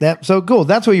 that's so cool.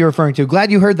 That's what you're referring to. Glad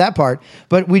you heard that part.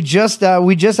 But we just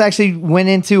actually went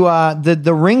into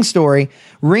the Ring story.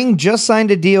 Ring just signed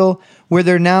a deal where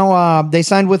they're now they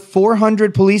signed with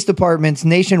 400 police departments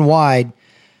nationwide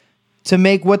to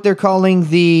make what they're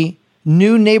calling the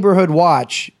new neighborhood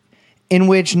watch, in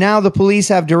which now the police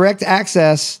have direct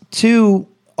access to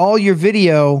all your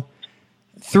video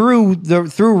through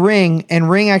Ring, and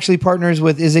Ring actually partners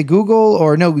with, is it Google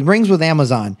or no? Ring's with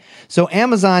Amazon. So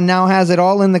Amazon now has it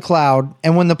all in the cloud,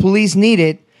 and when the police need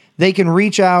it, they can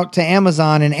reach out to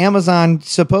Amazon, and Amazon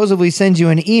supposedly sends you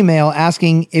an email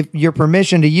asking if your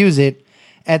permission to use it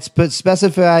at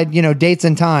specified dates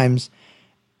and times.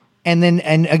 And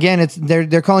again,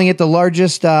 they're calling it the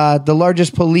largest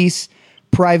police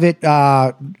private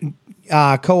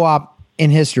co-op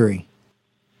in history.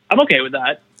 I'm okay with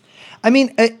that. I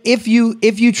mean, if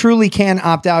you truly can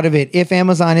opt out of it, if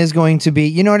Amazon is going to be,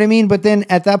 you know what I mean? But then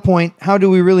at that point, how do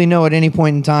we really know at any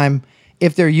point in time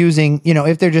if they're using,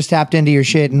 if they're just tapped into your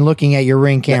shit and looking at your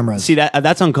Ring cameras? See,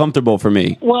 that's uncomfortable for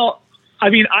me. Well,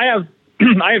 I mean, I have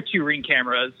 2 Ring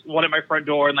cameras, one at my front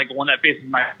door and like one that faces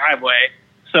my driveway.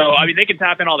 So, I mean, they can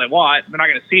tap in all they want. They're not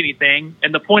going to see anything.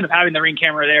 And the point of having the Ring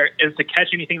camera there is to catch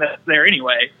anything that's there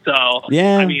anyway. So,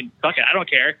 yeah. I mean, fuck it. I don't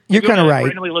care. You're kind of right.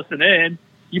 Randomly listen in.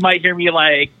 you might hear me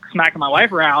like smacking my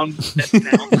wife around.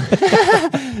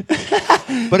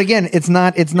 But again, it's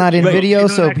not in video,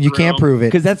 so you can't prove it.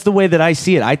 Because that's the way that I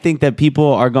see it. I think that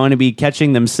people are going to be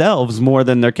catching themselves more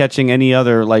than they're catching any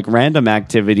other like random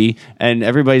activity, and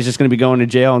everybody's just going to be going to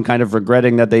jail and kind of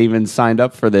regretting that they even signed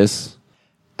up for this.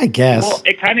 I guess. Well,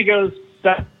 it kind of goes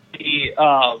back to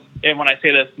the, and when I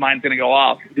say this, mine's going to go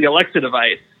off, the Alexa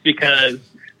device, because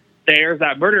there's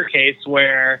that murder case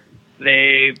where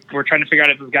they were trying to figure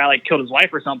out if this guy like killed his wife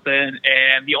or something,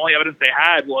 and the only evidence they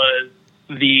had was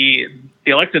the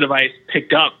Alexa device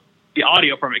picked up the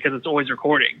audio from it because it's always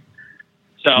recording.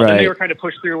 So then they were trying to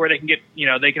push through where they can get,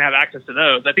 they can have access to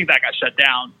those. I think that got shut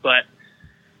down, but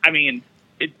I mean,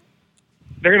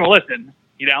 they're going to listen,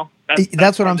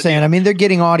 That's what I'm saying. I mean, they're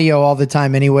getting audio all the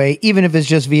time anyway, even if it's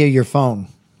just via your phone.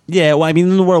 Yeah, well, I mean,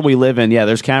 in the world we live in,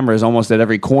 there's cameras almost at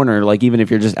every corner, like even if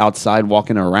you're just outside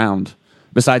walking around.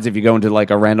 Besides if you go into like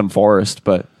a random forest,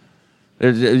 but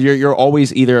you're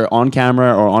always either on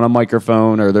camera or on a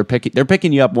microphone, or they're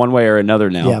picking you up one way or another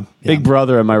now. Yeah. Big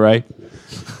Brother, am I right?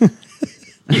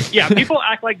 Yeah, people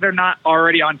act like they're not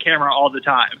already on camera all the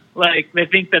time. Like they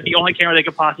think that the only camera they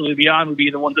could possibly be on would be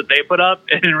the ones that they put up,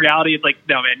 and in reality, it's like,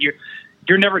 no, man,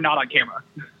 you're never not on camera.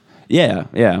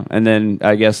 Yeah, and then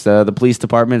I guess the police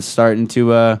department's starting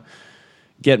to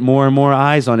get more and more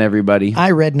eyes on everybody.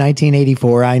 I read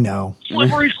 1984. I know.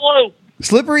 Slippery slope.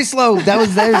 Slippery slope. That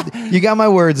was there. You got my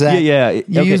words, Zach. Yeah.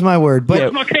 You used my word.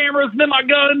 But my cameras, then my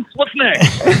guns. What's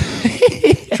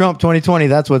next? Trump 2020.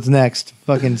 That's what's next.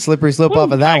 Fucking slippery slope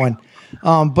off of that one.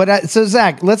 So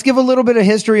Zach, let's give a little bit of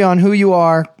history on who you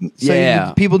are.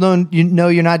 So people don't,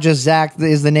 you're not just Zach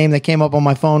is the name that came up on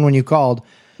my phone when you called.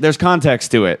 There's context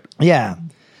to it. Yeah.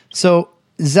 So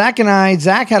Zach had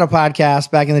a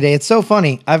podcast back in the day. It's so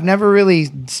funny. I've never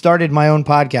really started my own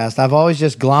podcast. I've always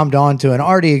just glommed onto an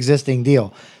already existing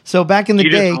deal. So back in the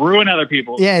day, just ruin other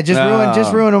people. Yeah,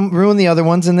 ruin the other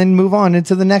ones, and then move on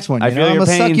into the next one. I'm a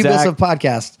succubus of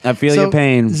podcast. I feel your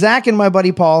pain. Zach and my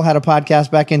buddy Paul had a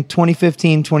podcast back in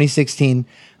 2015, 2016.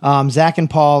 Zach and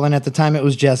Paul, and at the time it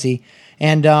was Jesse.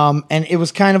 And it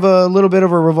was kind of a little bit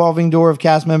of a revolving door of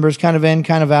cast members, kind of in,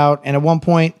 kind of out. And at one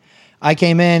point, I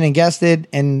came in and guested,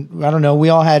 and I don't know, we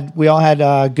all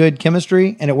had good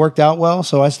chemistry, and it worked out well.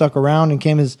 So I stuck around and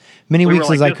came as many weeks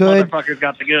as I could. Motherfucker's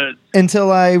got the goods.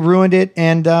 Until I ruined it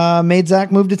and made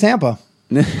Zach move to Tampa,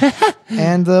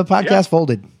 and the podcast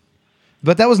folded.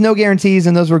 But that was no guarantees,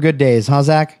 and those were good days, huh,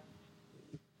 Zach?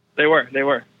 They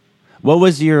were. What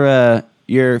was your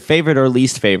favorite or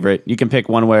least favorite? You can pick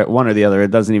one or the other.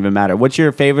 It doesn't even matter. What's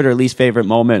your favorite or least favorite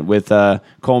moment with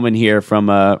Coleman here from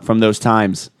those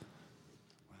times?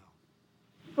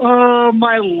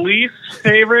 My least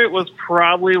favorite was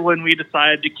probably when we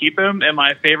decided to keep him, and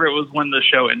my favorite was when the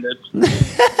show ended.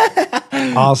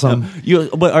 Awesome.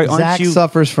 Zach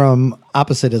suffers from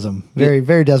oppositism very,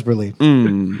 very desperately.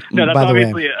 No, that's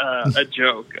obviously a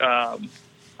joke.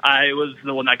 I was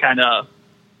the one that kind of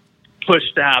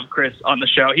pushed to have Chris on the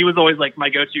show. He was always like my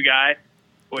go-to guy.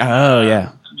 When,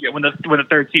 when the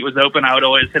third seat was open, I would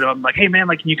always hit him up like, "Hey man,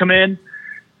 like, can you come in?"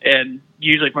 And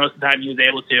usually most of the time he was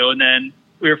able to, and then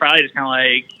we were finally just kind of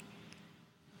like,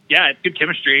 yeah, it's good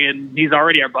chemistry, and he's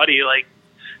already our buddy. Like,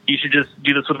 you should just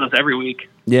do this with us every week.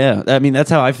 Yeah, I mean,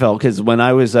 that's how I felt, because when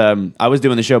I was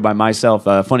doing the show by myself,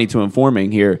 Funny to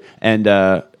Informing here, and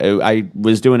I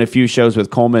was doing a few shows with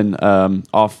Coleman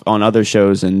off on other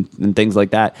shows and things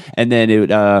like that, and then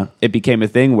it became a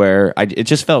thing where it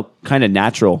just felt kind of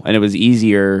natural, and it was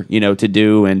easier, to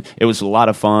do, and it was a lot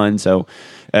of fun. So,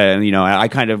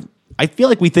 I feel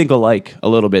like we think alike a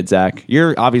little bit, Zach.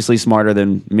 You're obviously smarter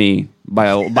than me by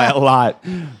a lot,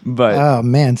 but oh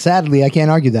man, sadly I can't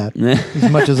argue that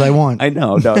as much as I want. I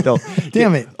know, no.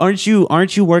 Damn it! Aren't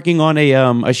you working on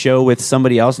a show with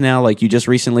somebody else now? Like you just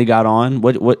recently got on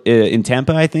what in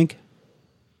Tampa, I think.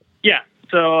 Yeah.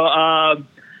 So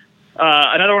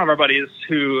another one of our buddies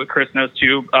who Chris knows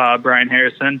too, Brian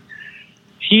Harrison.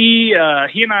 He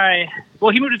and I.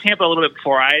 Well, he moved to Tampa a little bit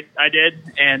before I did,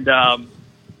 and.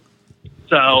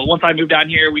 So once I moved down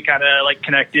here, we kind of like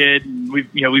connected, and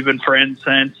we've been friends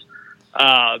since.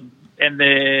 And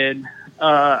then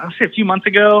I'll say a few months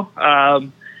ago,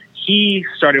 he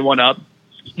started one up.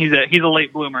 He's a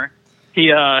late bloomer. He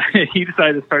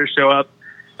decided to start a show up,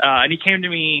 and he came to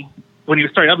me when he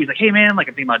was starting up. He's like, "Hey man, like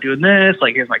I'm thinking about doing this.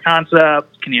 Like here's my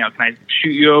concept. Can I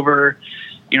shoot you over,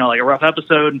 like a rough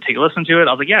episode and take a listen to it?"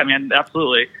 I was like, "Yeah, man,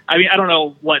 absolutely." I mean, I don't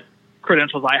know what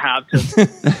credentials I have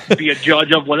to be a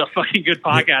judge of what a fucking good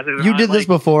podcast is. You did this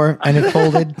before and it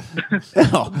folded.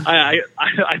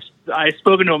 I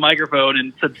spoke into a microphone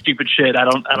and said stupid shit. I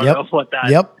don't know what that.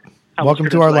 Yep. Welcome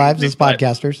to our lives as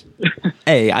podcasters.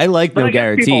 Hey, I like No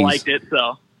Guarantees. People liked it,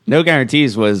 so. No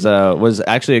Guarantees was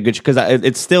actually a good because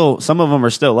it's still, some of them are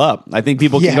still up. I think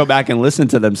people can go back and listen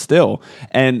to them still,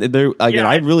 and they're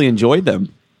I really enjoyed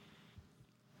them.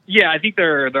 Yeah, I think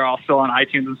they're all still on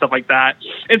iTunes and stuff like that.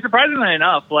 And surprisingly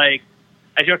enough, like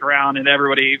I joke around and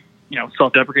everybody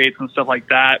self-deprecates and stuff like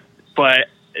that, but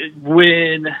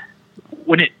when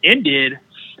it ended,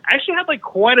 I actually had like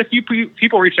quite a few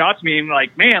people reach out to me and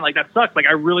like, man, like that sucks. Like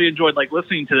I really enjoyed like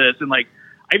listening to this, and like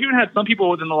I've even had some people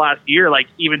within the last year like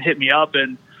even hit me up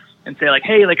and say like,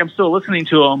 hey, like I'm still listening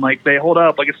to them. Like they hold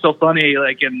up. Like it's still funny.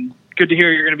 Like and good to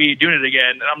hear you're going to be doing it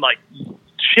again. And I'm like,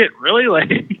 shit, really?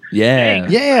 Like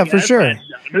yeah, for sure.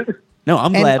 No,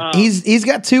 I'm glad he's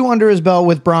got 2 under his belt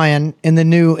with Brian in the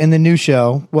new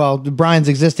show. Well, Brian's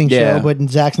existing show, but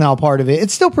Zach's now a part of it.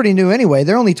 It's still pretty new anyway.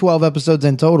 They're only 12 episodes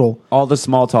in total. All the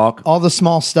small talk, all the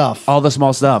small stuff.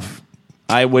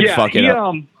 I would fuck it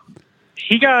up.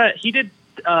 He did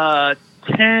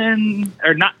 10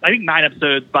 or not, I think 9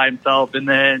 episodes by himself, and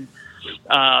then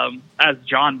as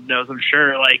John knows, I'm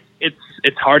sure, like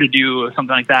it's hard to do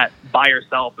something like that by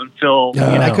yourself and feel.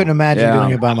 I couldn't imagine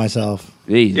doing it by myself.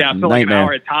 Feel like an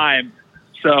hour at a time.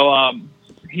 So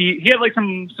he had like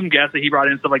some guests that he brought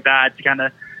in and stuff like that to kind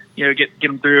of get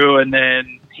him through, and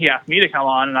then he asked me to come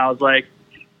on, and I was like,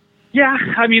 yeah,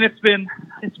 I mean it's been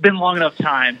long enough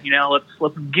time, let's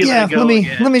give it a go.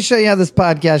 Let me show you how this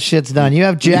podcast shit's done. You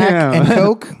have Jack and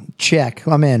Coke. Check.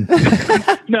 I'm in.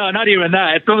 No, not even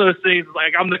that. It's one of those things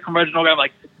like I'm the conventional guy. I'm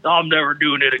like, I'm never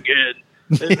doing it again.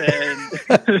 And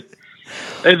then,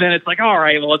 and then it's like, all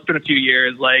right, well, it's been a few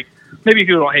years. Like maybe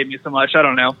people don't hate me so much. I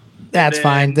don't know. That's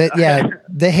fine.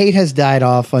 The hate has died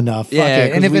off enough. Fuck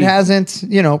it. And if it hasn't,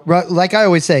 like I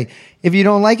always say, if you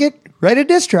don't like it, write a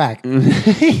diss track.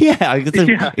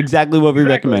 That's exactly what we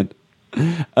recommend.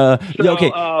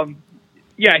 Okay.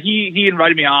 He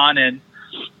invited me on, and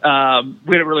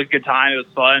we had a really good time. It was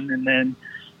fun, and then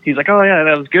he's like, "Oh yeah,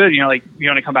 that was good. You want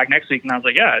to come back next week?" And I was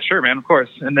like, "Yeah, sure, man, of course."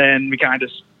 And then we kind of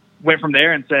just went from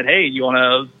there and said, "Hey, you want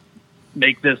to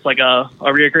make this like a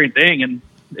recurring thing and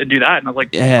do that?" And I was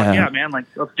like, "Yeah, man, like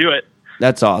let's do it."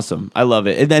 That's awesome. I love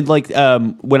it. And then like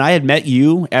when I had met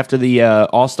you after the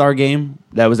All-Star game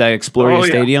that was at Exploria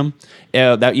Stadium,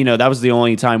 that was the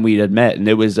only time we had met, and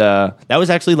it was that was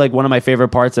actually like one of my favorite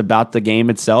parts about the game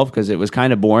itself because it was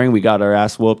kind of boring. We got our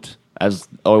ass whooped the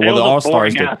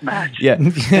All-Stars did. Yeah.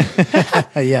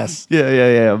 Yes.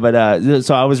 Yeah. But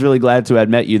so I was really glad to have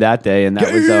met you that day, and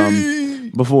that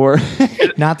was before.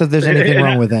 Not that there's anything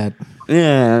wrong with that.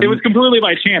 Yeah, it was completely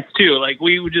by chance too. Like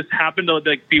we would just happen to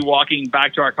like be walking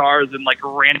back to our cars and like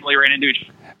randomly ran into each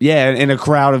other. Yeah, in a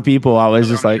crowd of people, I was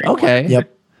just like, okay,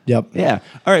 yep. Yeah.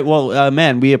 All right. Well,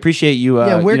 man, we appreciate you.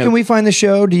 Where can we find the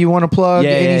show? Do you want to plug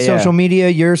any social media,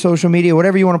 your social media,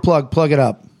 whatever you want to plug it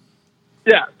up?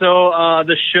 Yeah. So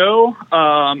the show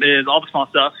is All the Small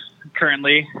Stuff.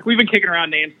 Currently, we've been kicking around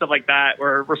names, stuff like that.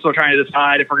 We're still trying to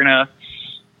decide if we're gonna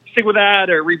stick with that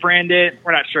or rebrand it.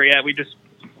 We're not sure yet. We've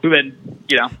been,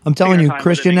 I'm telling you,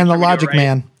 Christian and the Logic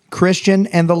Man. Christian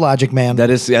and the Logic Man.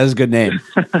 That is a good name.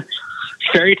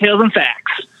 Fairy tales and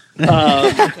facts.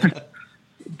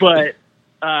 But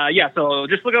so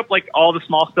just look up like All the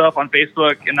Small Stuff on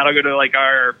Facebook, and that'll go to like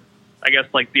our, I guess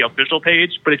like the official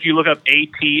page. But if you look up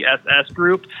ATSS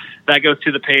group, that goes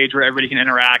to the page where everybody can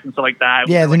interact and stuff like that.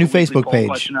 Yeah, the new Facebook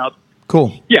page. Up.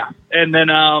 Cool. Yeah, and then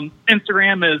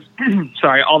Instagram is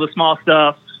All the Small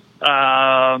Stuff.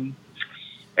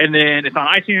 And then it's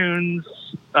on iTunes.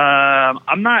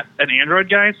 I'm not an Android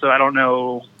guy, so I don't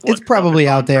know. It's probably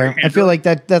out there. I feel like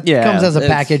that comes as a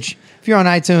package. If you're on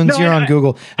iTunes, you're on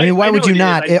Google. I mean, why would you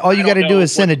not? All you got to do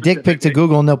is send a dick pic to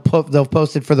Google, and they'll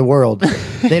post it for the world.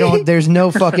 They don't. There's no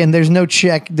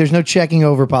checking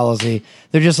over policy.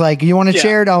 They're just like, you want to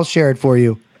share it? I'll share it for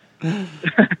you.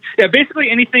 Yeah,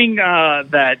 basically anything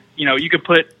that you could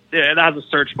put that has a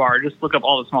search bar. Just look up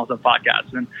All the Small Stuff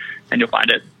podcasts, and you'll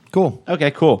find it. Cool.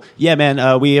 Okay, cool. Yeah,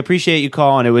 man, we appreciate you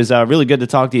calling. It was really good to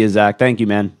talk to you, Zach. Thank you,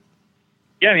 man.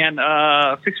 Yeah,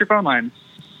 man. Fix your phone lines.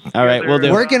 All right, we'll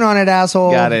do. Working on it,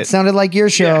 asshole. Got it. Sounded like your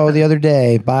show the other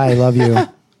day. Bye. Love you.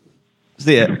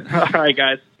 See ya. All right,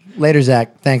 guys. Later,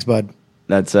 Zach. Thanks, bud.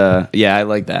 That's I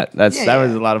like that. That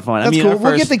was a lot of fun. That's cool.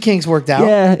 We'll get the kinks worked out.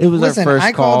 Yeah, it was our first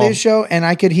I called his show, and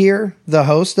I could hear the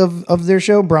host of their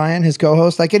show, Brian, his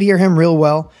co-host. I could hear him real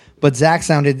well. but Zach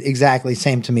sounded exactly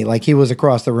same to me. Like he was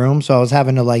across the room, so I was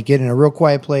having to like get in a real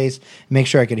quiet place, make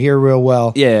sure I could hear real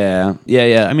well. Yeah.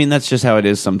 I mean, that's just how it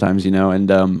is sometimes,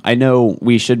 And I know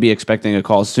we should be expecting a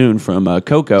call soon from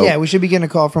Coco. Yeah, we should be getting a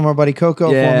call from our buddy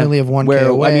Coco, formerly of 1K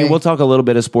Away. I mean, we'll talk a little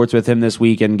bit of sports with him this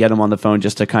week and get him on the phone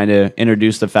just to kind of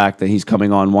introduce the fact that he's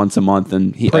coming on once a month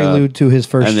and prelude to his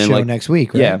first show next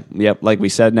week. Right? Yeah, yep. Like we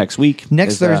said, next week,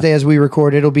 next Thursday, as we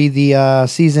record, it'll be the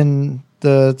season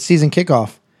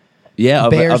kickoff. Yeah,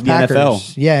 Bears, of the Packers.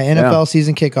 NFL. Yeah, NFL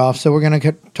season kickoff. So we're going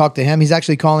to talk to him. He's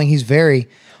actually calling. He's very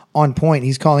on point.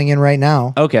 He's calling in right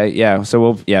now. Okay, yeah. So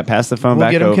we'll pass the phone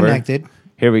back over. We'll get him connected.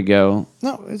 Here we go.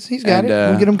 No, he's got it.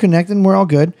 We'll get him connected and we're all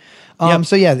good.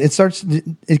 So yeah,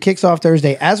 it kicks off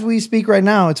Thursday. As we speak right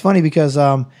now, it's funny because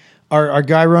our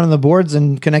guy running the boards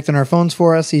and connecting our phones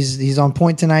for us, he's on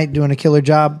point tonight doing a killer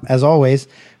job as always,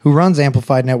 who runs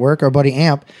Amplified Network, our buddy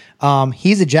Amp.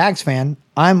 He's a Jags fan.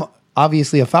 I'm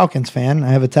obviously a Falcons fan. I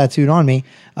have it tattooed on me.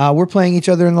 We're playing each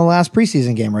other in the last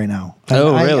preseason game right now.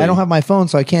 Really? I don't have my phone,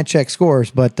 so I can't check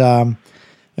scores, but I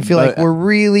feel like we're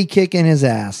really kicking his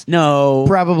ass. No.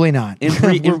 Probably not.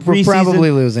 We're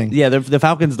probably losing. Yeah, the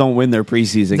Falcons don't win their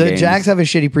preseason games. The Jags have a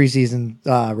shitty preseasson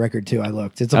record, too, I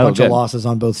looked. It's a bunch of losses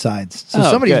on both sides. So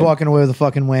somebody's walking away with a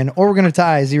fucking win, or we're going to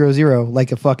tie 0-0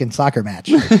 like a fucking soccer match.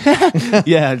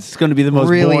 Yeah, it's going to be the most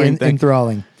really boring thing.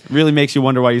 Enthralling. Really makes you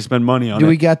wonder why you spend money on it. Did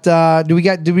we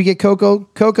get Coco?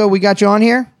 Coco, we got you on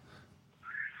here?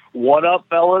 What up,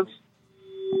 fellas?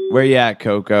 Where you at,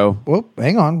 Coco? Whoop,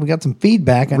 hang on. We got some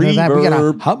feedback. I know that. We got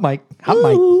a hot mic.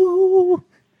 Coco,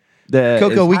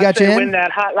 we got you in? When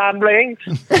that hotline blings,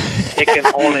 it can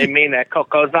only mean that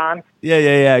Coco's on.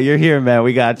 Yeah. You're here, man.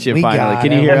 We got you finally.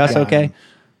 Can you hear us okay?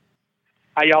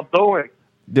 How y'all doing?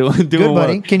 Doing good,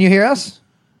 buddy. well. Can you hear us?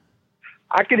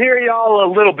 I can hear y'all a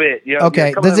little bit. Okay.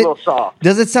 You're coming a little soft.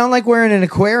 Does it sound like we're in an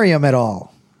aquarium at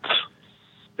all?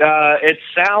 It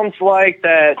sounds like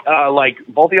that. Like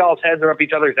both of y'all's heads are up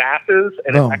each other's asses,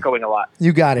 and it's echoing a lot.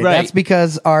 You got it. Right. That's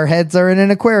because our heads are in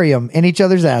an aquarium in each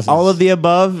other's asses. All of the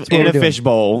above in a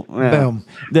fishbowl. Yeah. Boom.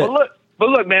 But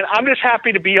look, man, I'm just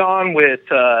happy to be on with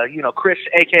Chris,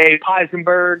 aka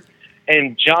Peisenberg,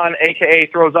 and John, aka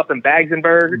Throws Up in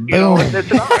Bagsenberg.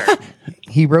 It's an honor.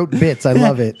 He wrote bits. I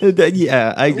love it.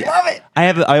 Yeah, I love it.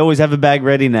 I always have a bag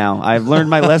ready now. I've learned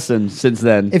my lesson since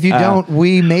then. If you don't,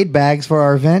 we made bags for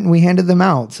our event and we handed them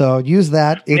out. So use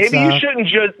that. Maybe you shouldn't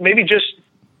just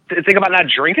think about not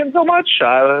drinking so much.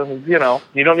 You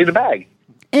don't need a bag.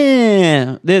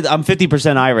 I'm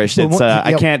 50% Irish.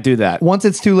 I can't do that. Once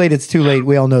it's too late, it's too late.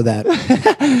 We all know that.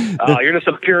 You're just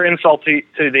a pure insult to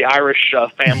the Irish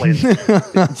families.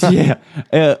 Yeah.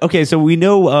 Okay, so we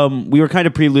know we were kind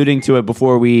of preluding to it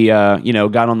before we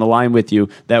got on the line with you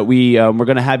that we're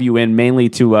going to have you in mainly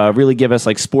to really give us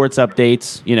like sports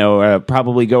updates.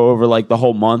 Probably go over like the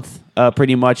whole month,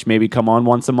 pretty much. Maybe come on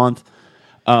once a month.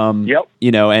 Yep.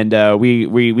 And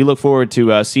we look forward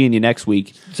to seeing you next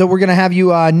week. So we're gonna have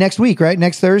you next week, right?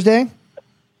 Next Thursday.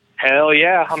 Hell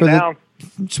yeah, I'm down.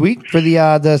 Sweet for the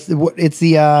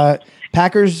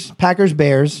Packers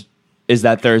Bears. Is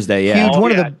that Thursday? Yeah. Huge.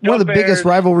 One of the biggest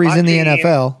rivalries in the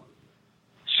NFL.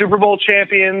 Super Bowl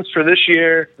champions for this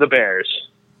year, the Bears.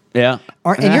 Yeah.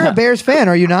 And you're a Bears fan,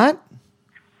 are you not?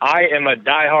 I am a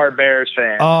diehard Bears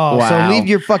fan. Oh, wow. So leave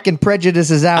your fucking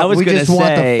prejudices out. We just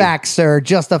want the facts, sir.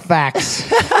 Just the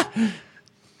facts.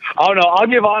 Oh, no. I'll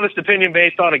give honest opinion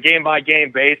based on a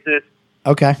game-by-game basis.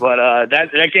 Okay. But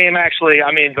that game actually,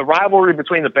 I mean, the rivalry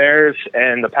between the Bears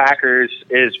and the Packers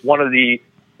is one of the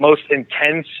most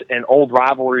intense and old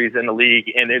rivalries in the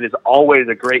league, and it is always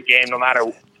a great game no matter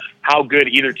how good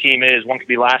either team is. One could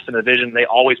be last in the division. They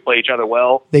always play each other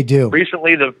well. They do.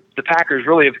 Recently, the Packers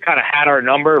really have kind of had our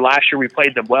number. Last year, we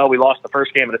played them well. We lost the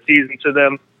first game of the season to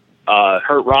them.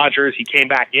 Hurt Rodgers. He came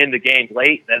back in the game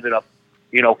late and ended up,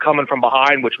 coming from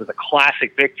behind, which was a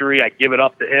classic victory. I give it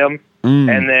up to him.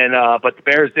 And then, but the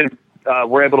Bears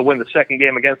were able to win the second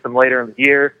game against them later in the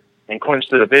year and clinch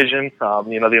the division.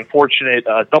 The unfortunate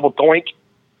double doink.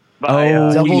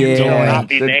 Double shall not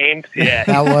be named. Yeah,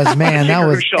 that was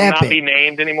shall epic. not be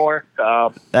named anymore.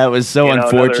 That was so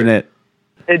unfortunate.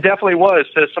 It definitely was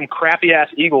to some crappy ass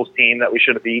Eagles team that we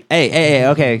should have beat. Hey,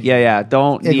 okay, yeah.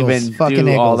 Don't Eagles, even do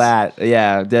Eagles. all that.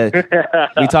 Yeah,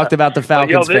 we talked about the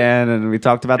Falcons fan, and we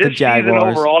talked about the Jaguars. This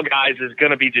season overall, guys, is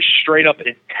going to be just straight up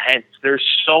intense. There's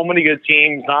so many good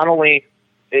teams, not only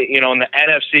in the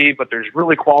NFC, but there's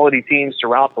really quality teams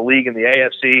throughout the league in the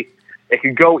AFC. It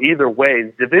could go either way.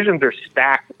 The divisions are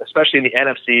stacked, especially in the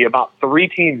NFC, about 3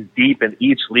 teams deep in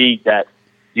each league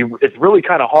it's really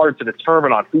kind of hard to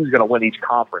determine on who's going to win each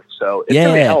conference. So it's going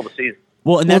to be a hell of a season.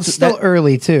 Well, and that's still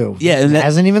early too. Yeah, and it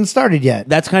hasn't even started yet.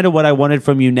 That's kind of what I wanted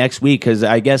from you next week, because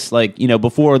I guess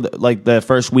before the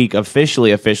first week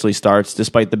officially starts,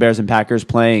 despite the Bears and Packers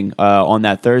playing on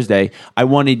that Thursday, I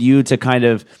wanted you to kind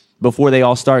of, before they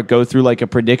all start, go through like a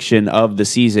prediction of the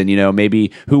season.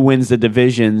 Maybe who wins the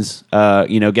divisions,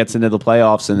 gets into the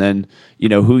playoffs, and then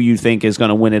who you think is going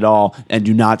to win it all. And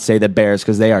do not say the Bears,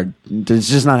 because it's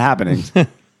just not happening.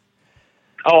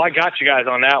 Oh, I got you guys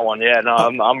on that one. Yeah, no,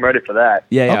 I'm ready for that.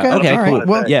 Yeah. Okay, all cool. Right.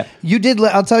 Well, yeah, you did.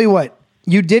 I'll tell you what.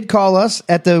 You did call us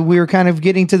we were kind of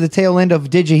getting to the tail end of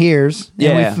Did You Hears.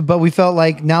 But we felt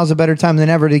like now's a better time than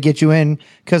ever to get you in,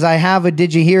 because I have a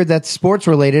Did You Hear that's sports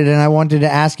related, and I wanted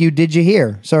to ask you, did you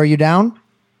hear? So are you down?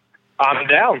 I'm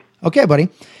down. Okay, buddy.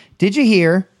 Did you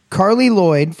hear Carly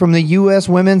Lloyd from the U.S.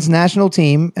 women's national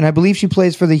team, and I believe she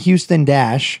plays for the Houston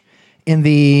Dash in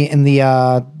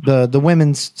the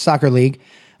women's soccer league.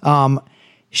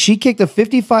 She kicked a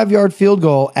 55-yard field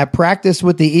goal at practice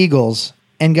with the Eagles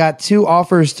and got 2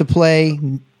 offers to play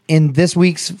in this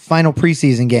week's final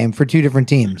preseason game for 2 different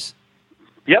teams.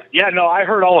 Yep. Yeah, no, I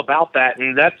heard all about that,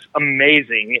 and that's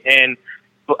amazing. And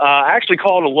I actually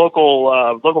called a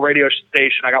local radio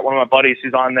station. I got one of my buddies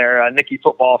who's on there, Nikki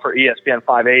Football for ESPN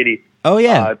 580. Oh,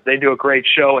 yeah. They do a great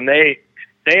show, and they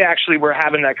actually were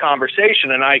having that conversation,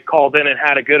 and I called in and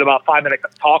had a good about 5-minute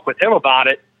talk with him about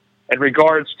it in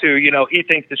regards to, he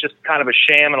thinks it's just kind of a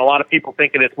sham, and a lot of people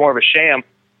thinking it's more of a sham,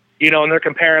 and they're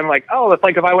comparing like, oh, it's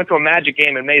like if I went to a Magic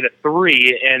game and made a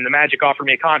 3 and the Magic offered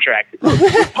me a contract.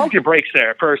 Pump your brakes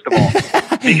there, first of all,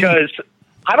 because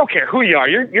I don't care who you are.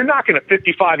 You're knocking a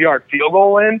 55-yard field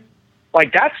goal in.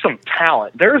 Like, that's some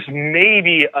talent. There's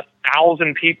maybe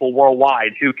 1,000 people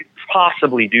worldwide who could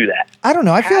possibly do that. I don't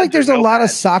know. I feel like there's a lot of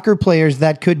soccer players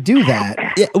that could do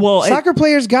that. Yeah, well, soccer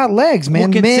players got legs,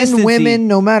 man. Well, men, women,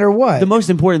 no matter what. The most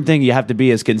important thing you have to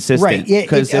be is consistent. Right.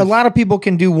 Yeah, a lot of people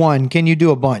can do one. Can you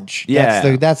do a bunch?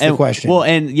 Yeah. That's the question. Well,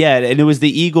 and it was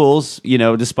the Eagles,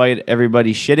 despite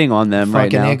everybody shitting on them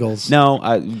right now. Eagles. No,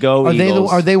 go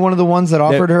Eagles. Are they one of the ones that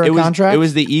offered her a contract? It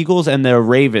was the Eagles and the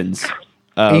Ravens.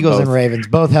 Eagles and Ravens,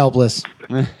 both helpless.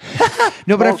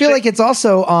 No, but I feel like it's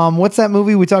also, what's that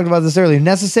movie we talked about this earlier?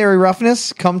 Necessary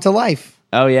Roughness, come to life.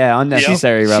 Oh, yeah,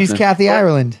 Unnecessary Roughness. She's Kathy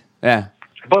Ireland. Yeah.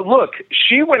 But look,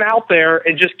 she went out there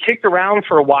and just kicked around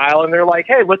for a while, and they're like,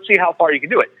 hey, let's see how far you can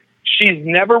do it. She's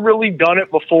never really done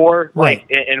it before, right. Like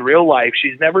in real life.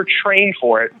 She's never trained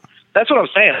for it. That's what I'm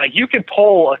saying. Like, you could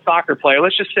pull a soccer player,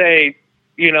 let's just say,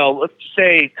 let's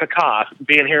say Kaká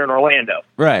being here in Orlando.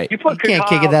 Right. You can't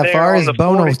kick it that far. His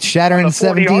bone will shatter in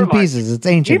 17 pieces. It's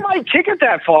ancient. He might kick it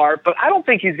that far, but I don't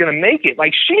think he's going to make it.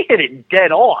 Like, she hit it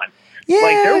dead on. Yeah,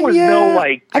 like, there was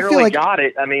no, barely got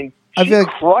it. I mean, she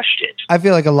crushed it. I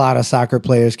feel like a lot of soccer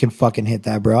players can fucking hit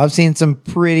that, bro. I've seen some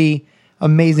pretty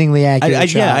amazingly accurate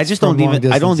shots. Yeah, I just don't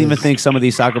even think some of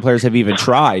these soccer players have even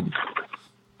tried.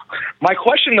 My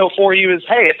question, though, for you is,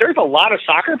 hey, if there's a lot of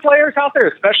soccer players out there,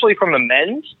 especially from the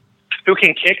men's, who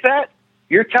can kick that,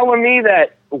 you're telling me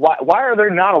that why are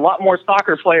there not a lot more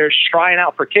soccer players trying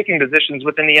out for kicking positions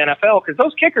within the NFL? Because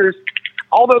those kickers,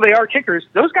 although they are kickers,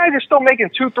 those guys are still making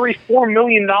 $2, $3, $4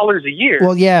 million a year.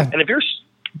 Well, yeah. And if you're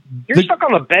stuck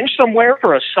on the bench somewhere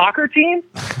for a soccer team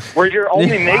where you're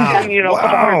only making, a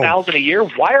couple $100,000 a year,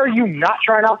 why are you not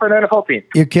trying out for an NFL team?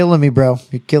 You're killing me, bro.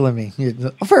 You're killing me.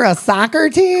 For a soccer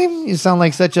team? You sound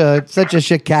like such a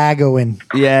Chicagoan.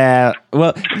 Yeah.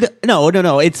 Well,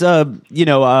 no. It's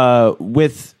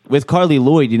with Carly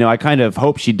Lloyd, I kind of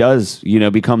hope she does,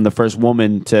 become the first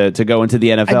woman to go into the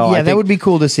NFL. Yeah, that would be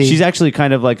cool to see. She's actually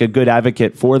kind of like a good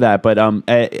advocate for that. But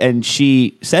and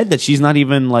she said that she's not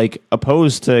even like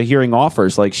opposed to hearing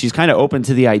offers. Like, she's kind of open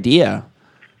to the idea.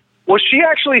 Well, she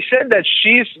actually said that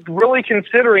she's really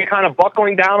considering kind of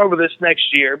buckling down over this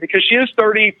next year because she is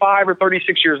 35 or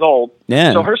 36 years old.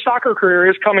 Yeah. So her soccer career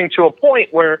is coming to a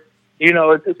point where,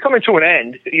 it's coming to an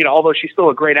end, although she's still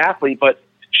a great athlete, but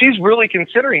she's really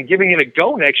considering giving it a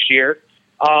go next year.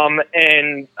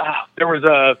 And there was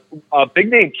a big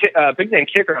name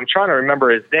kicker. I'm trying to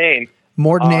remember his name.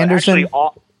 Morton Anderson.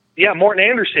 Morton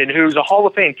Anderson, who's a Hall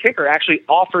of Fame kicker, actually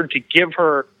offered to give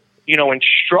her,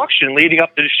 instruction leading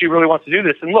up to she really wants to do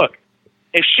this. And look,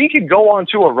 if she could go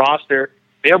onto a roster,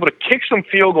 be able to kick some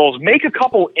field goals, make a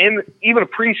couple in even a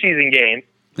preseason game,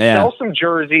 sell some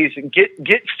jerseys, and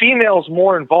get females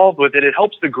more involved with it, it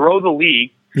helps to grow the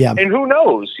league. Yeah. And who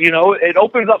knows, it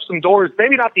opens up some doors,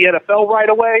 maybe not the NFL right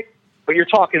away, but you're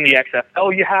talking the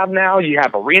XFL you have now, you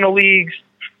have arena leagues.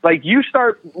 Like, you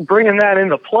start bringing that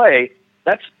into play,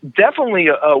 that's definitely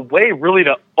a way really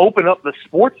to open up the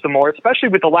sports some more, especially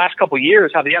with the last couple of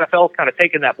years, how the NFL's kind of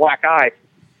taken that black eye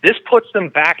this puts them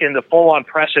back into full-on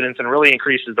precedence and really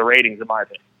increases the ratings, in my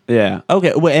opinion. Yeah.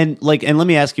 Okay. Well, and let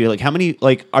me ask you, like, how many,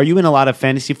 like, are you in a lot of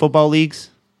fantasy football leagues?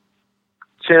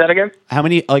 Say that again? How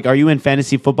many, like, are you in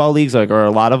fantasy football leagues, like, or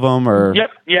a lot of them, or?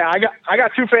 Yep. Yeah, I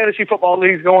got 2 fantasy football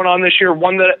leagues going on this year.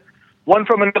 One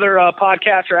from another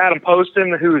podcaster, Adam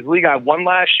Poston, whose league I won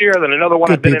last year. Then another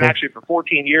one I've been in actually for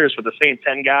 14 years with the same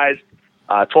 10 guys,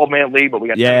 12-man league. But we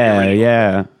got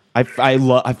yeah. I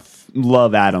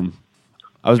love Adam.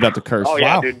 I was about to curse. Oh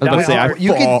yeah, dude. I was about to say,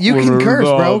 you can curse,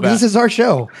 bro. This is our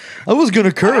show. I was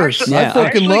gonna curse. I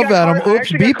fucking love Adam.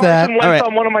 Oops, beep that. Wentz right.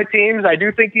 On one of my teams. I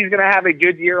do think he's gonna have a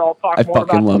good year. I'll talk more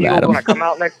about the Eagles when I come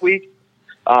out next week.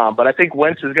 But I think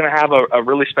Wentz is gonna have a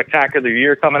really spectacular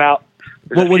year coming out.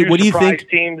 What do you think?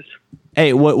 Teams.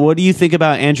 Hey, what do you think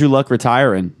about Andrew Luck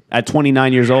retiring at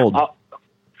 29 years old?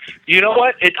 You know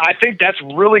what? I think that's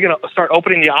really going to start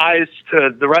opening the eyes to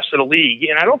the rest of the league.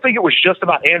 And I don't think it was just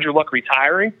about Andrew Luck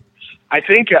retiring. I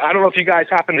think, I don't know if you guys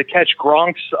happened to catch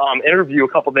Gronk's interview a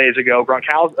couple days ago,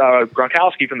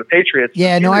 Gronkowski from the Patriots.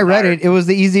 Yeah, no, I read it. It was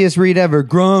the easiest read ever.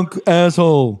 Gronk,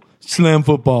 asshole, slam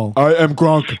football. I am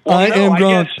Gronk. Well, I am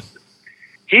Gronk.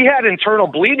 He had internal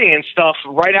bleeding and stuff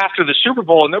right after the Super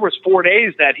Bowl, and there was 4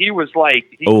 days that he was like,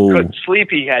 he couldn't sleep.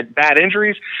 He had bad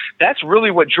injuries. That's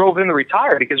really what drove him to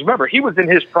retire, because remember, he was in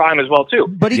his prime as well, too.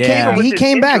 But he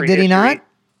came back, did he not?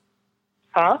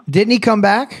 Huh? Didn't he come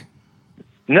back?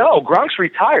 No, Gronk's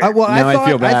retired. I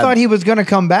thought he was going to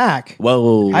come back.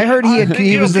 Whoa. I heard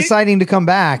he was deciding to come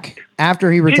back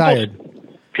after he retired.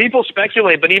 People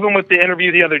speculate, but even with the interview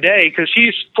the other day, because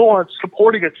he's full on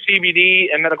supporting a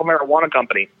CBD and medical marijuana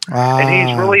company. And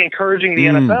he's really encouraging the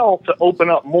NFL to open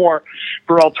up more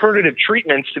for alternative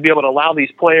treatments to be able to allow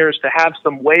these players to have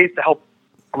some ways to help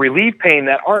relieve pain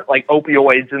that aren't like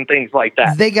opioids and things like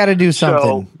that. They got to do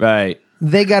something. Right.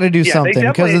 They got to do something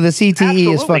because of the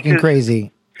CTE is fucking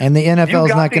crazy. And the NFL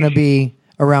is not going to be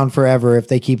around forever if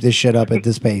they keep this shit up at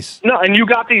this pace. No, and you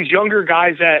got these younger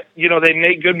guys that, they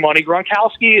make good money.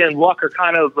 Gronkowski and Luck are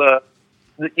kind of the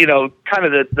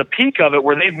peak of it,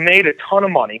 where they've made a ton of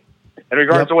money in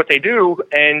regards to what they do,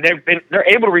 and they're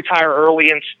able to retire early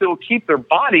and still keep their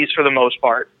bodies for the most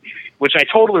part, which I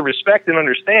totally respect and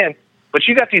understand. But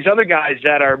you got these other guys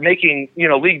that are making,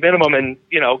 league minimum and,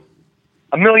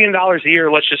 $1 million a year,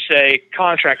 let's just say,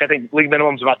 contract. I think league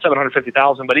minimum is about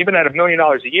 $750,000, but even at $1 million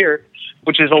a year,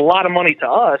 which is a lot of money to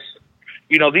us,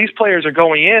 these players are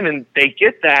going in and they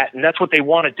get that, and that's what they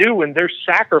want to do, and they're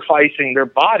sacrificing their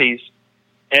bodies,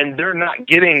 and they're not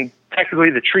getting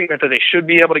technically the treatment that they should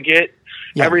be able to get.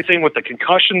 Yeah. Everything with the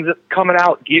concussions coming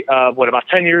out, about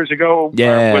 10 years ago?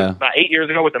 Yeah. About 8 years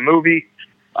ago with the movie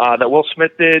that Will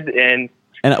Smith did, and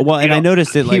I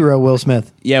noticed it. Hero Will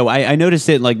Smith. Yeah, I noticed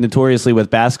it like notoriously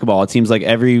with basketball. It seems like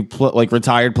every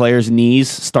retired player's knees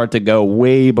start to go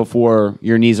way before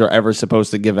your knees are ever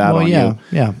supposed to give out on you.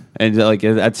 Yeah, and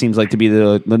that seems like to be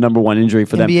the number one injury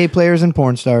for them. NBA players and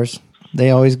porn stars,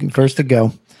 they always first to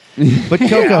go. But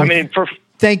Coco,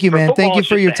 thank you, man. Thank you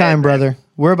for your time, brother.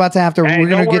 We're about to have to. We're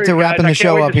going to get to wrapping the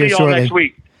show up here shortly. Next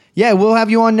week. Yeah, we'll have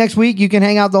you on next week. You can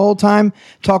hang out the whole time,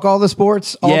 talk all the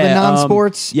sports, all the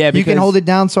non-sports. You can hold it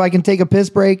down so I can take a piss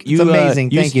break. It's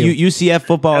amazing. Thank you. UCF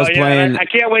football is playing. I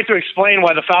can't wait to explain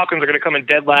why the Falcons are going to come in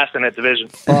dead last in that division.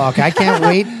 Fuck, I can't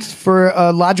wait for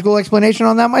a logical explanation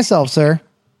on that myself, sir.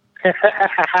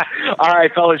 All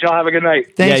right, fellas, y'all have a good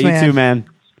night. Thanks, man. You too, man.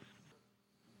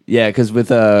 Yeah, because with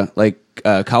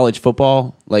college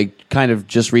football, kind of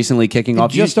just recently kicking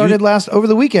off. Just started over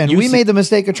the weekend. We made the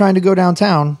mistake of trying to go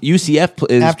downtown. UCF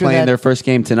is playing their first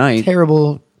game tonight.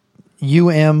 Terrible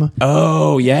UM.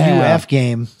 Oh yeah, UF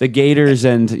game. The Gators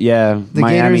and the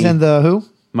Miami, Gators and the who?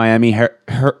 Miami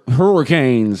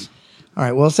Hurricanes. All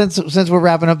right. Well, since we're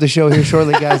wrapping up the show here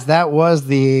shortly, guys, that was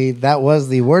the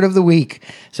word of the week.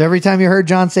 So every time you heard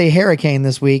John say Hairicane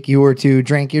this week, you were to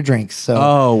drink your drinks.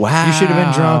 So wow, you should have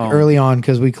been drunk early on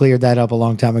because we cleared that up a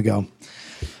long time ago.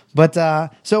 But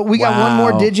so we got one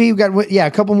more digi. We got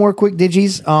a couple more quick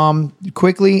digis.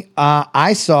 Quickly,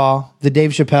 I saw the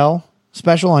Dave Chappelle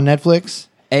special on Netflix.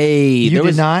 You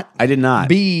did not? I did not.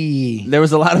 There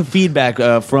was a lot of feedback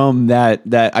from that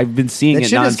I've been seeing it nonstop.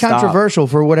 That shit is controversial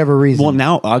for whatever reason. Well,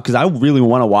 now, because I really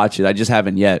want to watch it. I just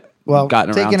haven't yet gotten around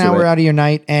to it. Take an hour out of your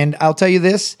night, and I'll tell you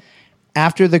this.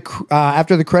 After the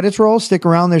credits roll, stick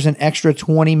around. There's an extra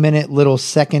 20-minute little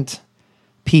second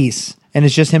piece, and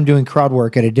it's just him doing crowd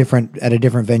work at a different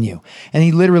venue. And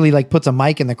he literally puts a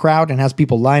mic in the crowd and has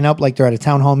people line up like they're at a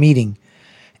town hall meeting.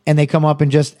 And they come up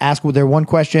and just ask their one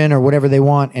question or whatever they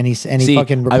want, and he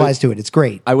fucking replies to it. It's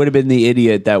great. I would have been the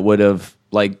idiot that would have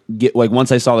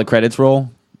once I saw the credits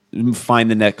roll, find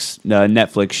the next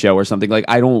Netflix show or something. Like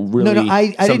I don't really. No,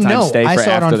 I didn't know. I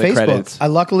saw it on Facebook. Credits.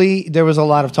 Luckily, there was a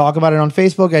lot of talk about it on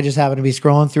Facebook. I just happened to be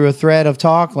scrolling through a thread of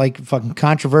talk, like fucking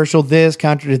controversial.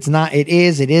 It's not. It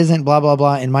is. It isn't. Blah blah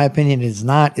blah. In my opinion, it is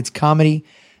not. It's comedy.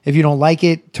 If you don't like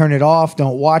it, turn it off.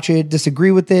 Don't watch it.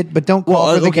 Disagree with it, but don't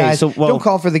call for the guys. Don't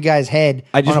call for the guy's head.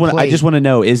 I just want to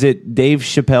know: is it Dave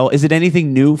Chappelle? Is it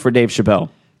anything new for Dave Chappelle?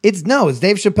 It's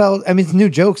Dave Chappelle. I mean, it's new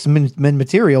jokes and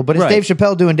material, but it's Dave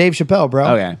Chappelle doing Dave Chappelle,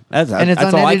 bro. Okay, that's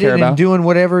unedited all I care about. And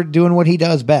doing what he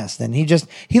does best. And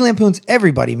he lampoons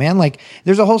everybody, man. Like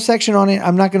there's a whole section on it.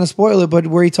 I'm not going to spoil it, but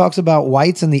where he talks about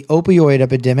whites and the opioid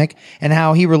epidemic and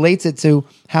how he relates it to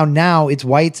how now it's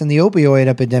whites and the opioid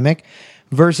epidemic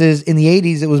versus in the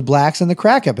 80s it was blacks and the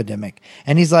crack epidemic.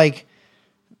 And he's like,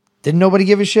 didn't nobody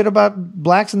give a shit about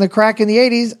blacks and the crack in the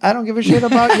 80s? I don't give a shit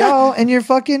about y'all and your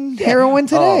fucking heroin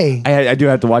today. I do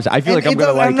have to watch it. I feel like I'm going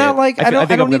to like it. I'm not like, I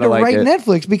don't need to write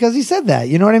Netflix because he said that.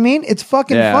 You know what I mean? It's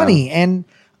fucking funny. And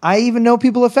I even know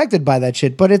people affected by that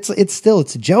shit, but it's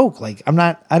a joke. Like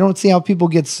I don't see how people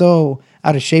get so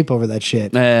out of shape over that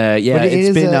shit. Yeah, but it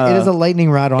is a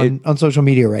lightning rod on social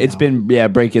media right now. It's been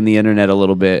breaking the internet a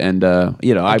little bit, and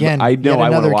again, I know I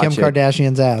want to watch Kim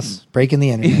Kardashian's ass breaking the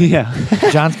internet. Yeah,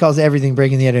 John calls everything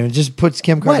breaking the internet. It just puts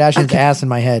Kim Kardashian's ass in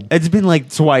my head. It's been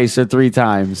like twice or three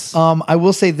times. I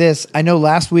will say this: I know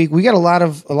last week we got a lot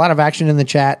of action in the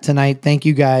chat tonight. Thank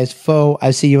you guys, Fo. I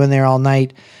see you in there all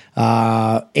night.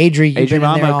 Adri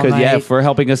Mama, for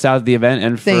helping us out at the event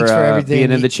and thanks for everything.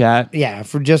 Being in the chat. Yeah,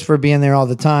 for being there all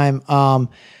the time.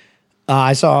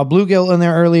 I saw Bluegill in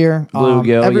there earlier.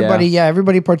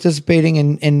 Everybody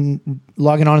participating and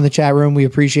logging on in the chat room. We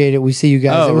appreciate it. We see you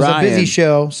guys. It was a busy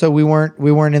show, so we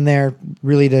weren't in there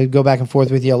really to go back and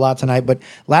forth with you a lot tonight. But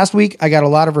last week I got a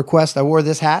lot of requests. I wore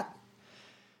this hat.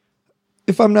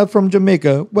 If I'm not from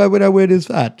Jamaica, why would I wear this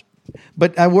hat?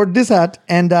 But I wore this hat,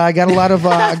 and I got a lot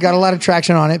of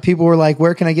traction on it. People were like,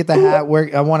 "Where can I get the hat?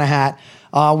 Where I want a hat."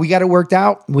 We got it worked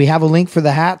out. We have a link for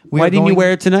the hat. Why didn't you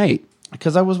wear it tonight?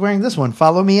 Because I was wearing this one.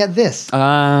 Follow me at this.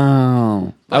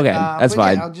 Oh, okay, that's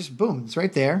fine. Yeah, I'll just boom, it's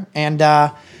right there. And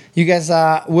you guys,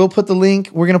 we'll put the link.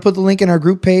 We're gonna put the link in our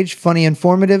group page, Funny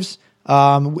Informatives.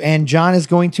 And John is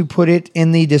going to put it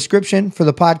in the description for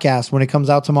the podcast when it comes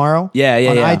out tomorrow. On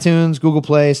iTunes, Google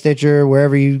Play, Stitcher,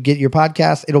 wherever you get your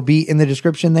podcast, it'll be in the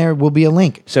description. There will be a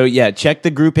link. So check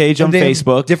the group page on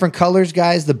Facebook. Different colors,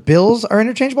 guys. The bills are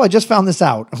interchangeable. I just found this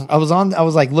out. I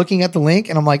was like looking at the link,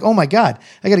 and I'm like, oh my god,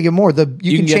 I got to get more.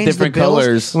 You can change different the bills.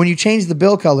 Colors. When you change the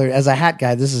bill color, as a hat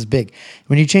guy, this is big.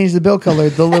 When you change the bill color,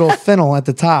 the little fennel at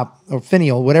the top, or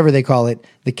finial, whatever they call it,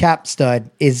 the cap stud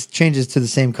changes to the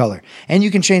same color. And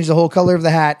you can change the whole color of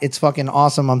the hat. It's fucking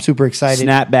awesome. I'm super excited.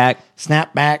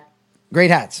 Snapback.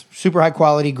 Great hats. Super high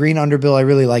quality. Green underbill. I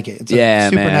really like it. It's a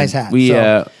super nice hat.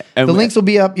 The links will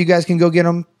be up. You guys can go get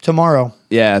them tomorrow.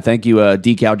 Yeah, thank you,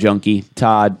 Decal Junkie,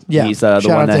 Todd. Yeah, he's the shout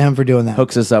one out that to him for doing that.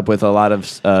 Hooks us up with a lot of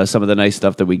some of the nice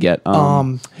stuff that we get.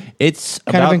 It's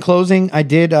kind of in closing, I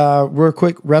did real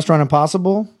quick Restaurant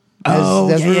Impossible.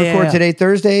 As we record today,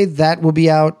 Thursday, that will be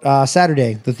out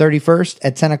Saturday, the 31st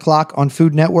at 10 o'clock on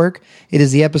Food Network. It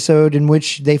is the episode in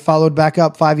which they followed back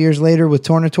up 5 years later with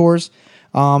Tornators.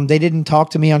 They didn't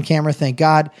talk to me on camera, thank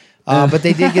God. But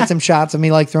they did get some shots of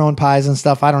me like throwing pies and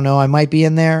stuff. I don't know. I might be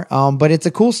in there. But it's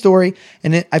a cool story.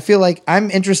 And I feel like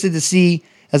I'm interested to see,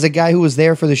 as a guy who was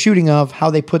there for the shooting of, how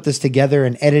they put this together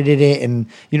and edited it. And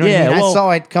you know what I mean? I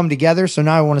saw it come together. So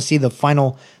now I want to see the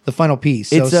final piece.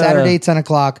 So Saturday, 10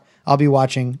 o'clock. I'll be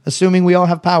watching, assuming we all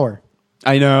have power.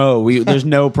 I know there's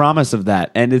no promise of that,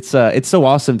 and it's so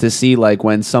awesome to see like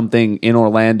when something in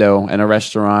Orlando and a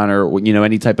restaurant or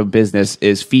any type of business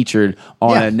is featured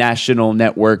on a national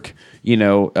network,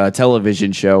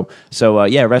 television show. So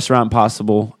Restaurant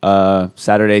Impossible,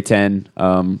 Saturday 10.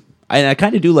 And I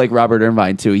kind of do like Robert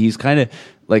Irvine too. He's kind of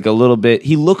like a little bit.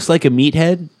 He looks like a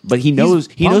meathead, but he knows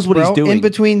what he's doing. In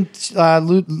between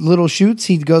little shoots,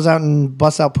 he goes out and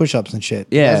busts out push-ups and shit.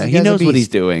 Yeah, he knows what he's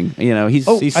doing. He's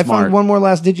smart. I found one more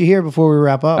last. Did you hear before we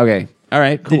wrap up? Okay, all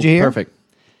right, cool. Did you hear? Perfect.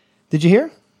 Did you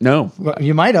hear? No, well,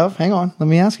 you might have. Hang on, let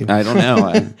me ask you. I don't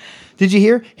know. Did you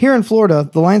hear? Here in Florida,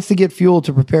 the lines to get fuel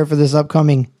to prepare for this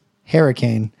upcoming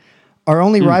hurricane are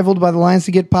only rivaled by the lines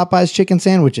to get Popeye's chicken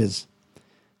sandwiches.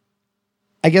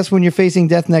 I guess when you're facing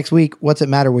death next week, what's it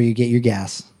matter where you get your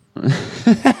gas?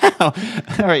 All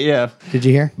right, yeah. Did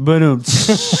you hear? But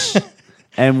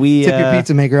And we tip your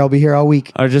pizza maker. I'll be here all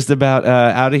week. Are just about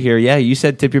out of here. Yeah, you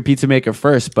said tip your pizza maker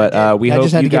first, but we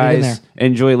hope you guys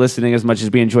enjoy listening as much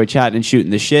as we enjoy chatting and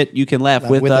shooting the shit. You can laugh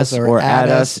with us or at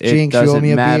us. It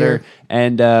doesn't matter.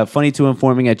 And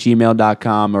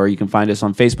funnytoinforming@gmail.com, or you can find us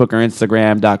on Facebook or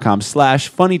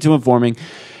Instagram.com/funnytoinforming.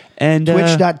 And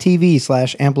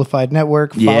Twitch.tv/Amplified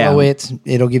Network. Follow it.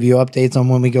 It'll give you updates on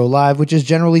when we go live, which is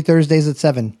generally Thursdays at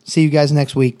 7. See you guys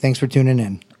next week. Thanks for tuning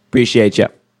in. Appreciate you.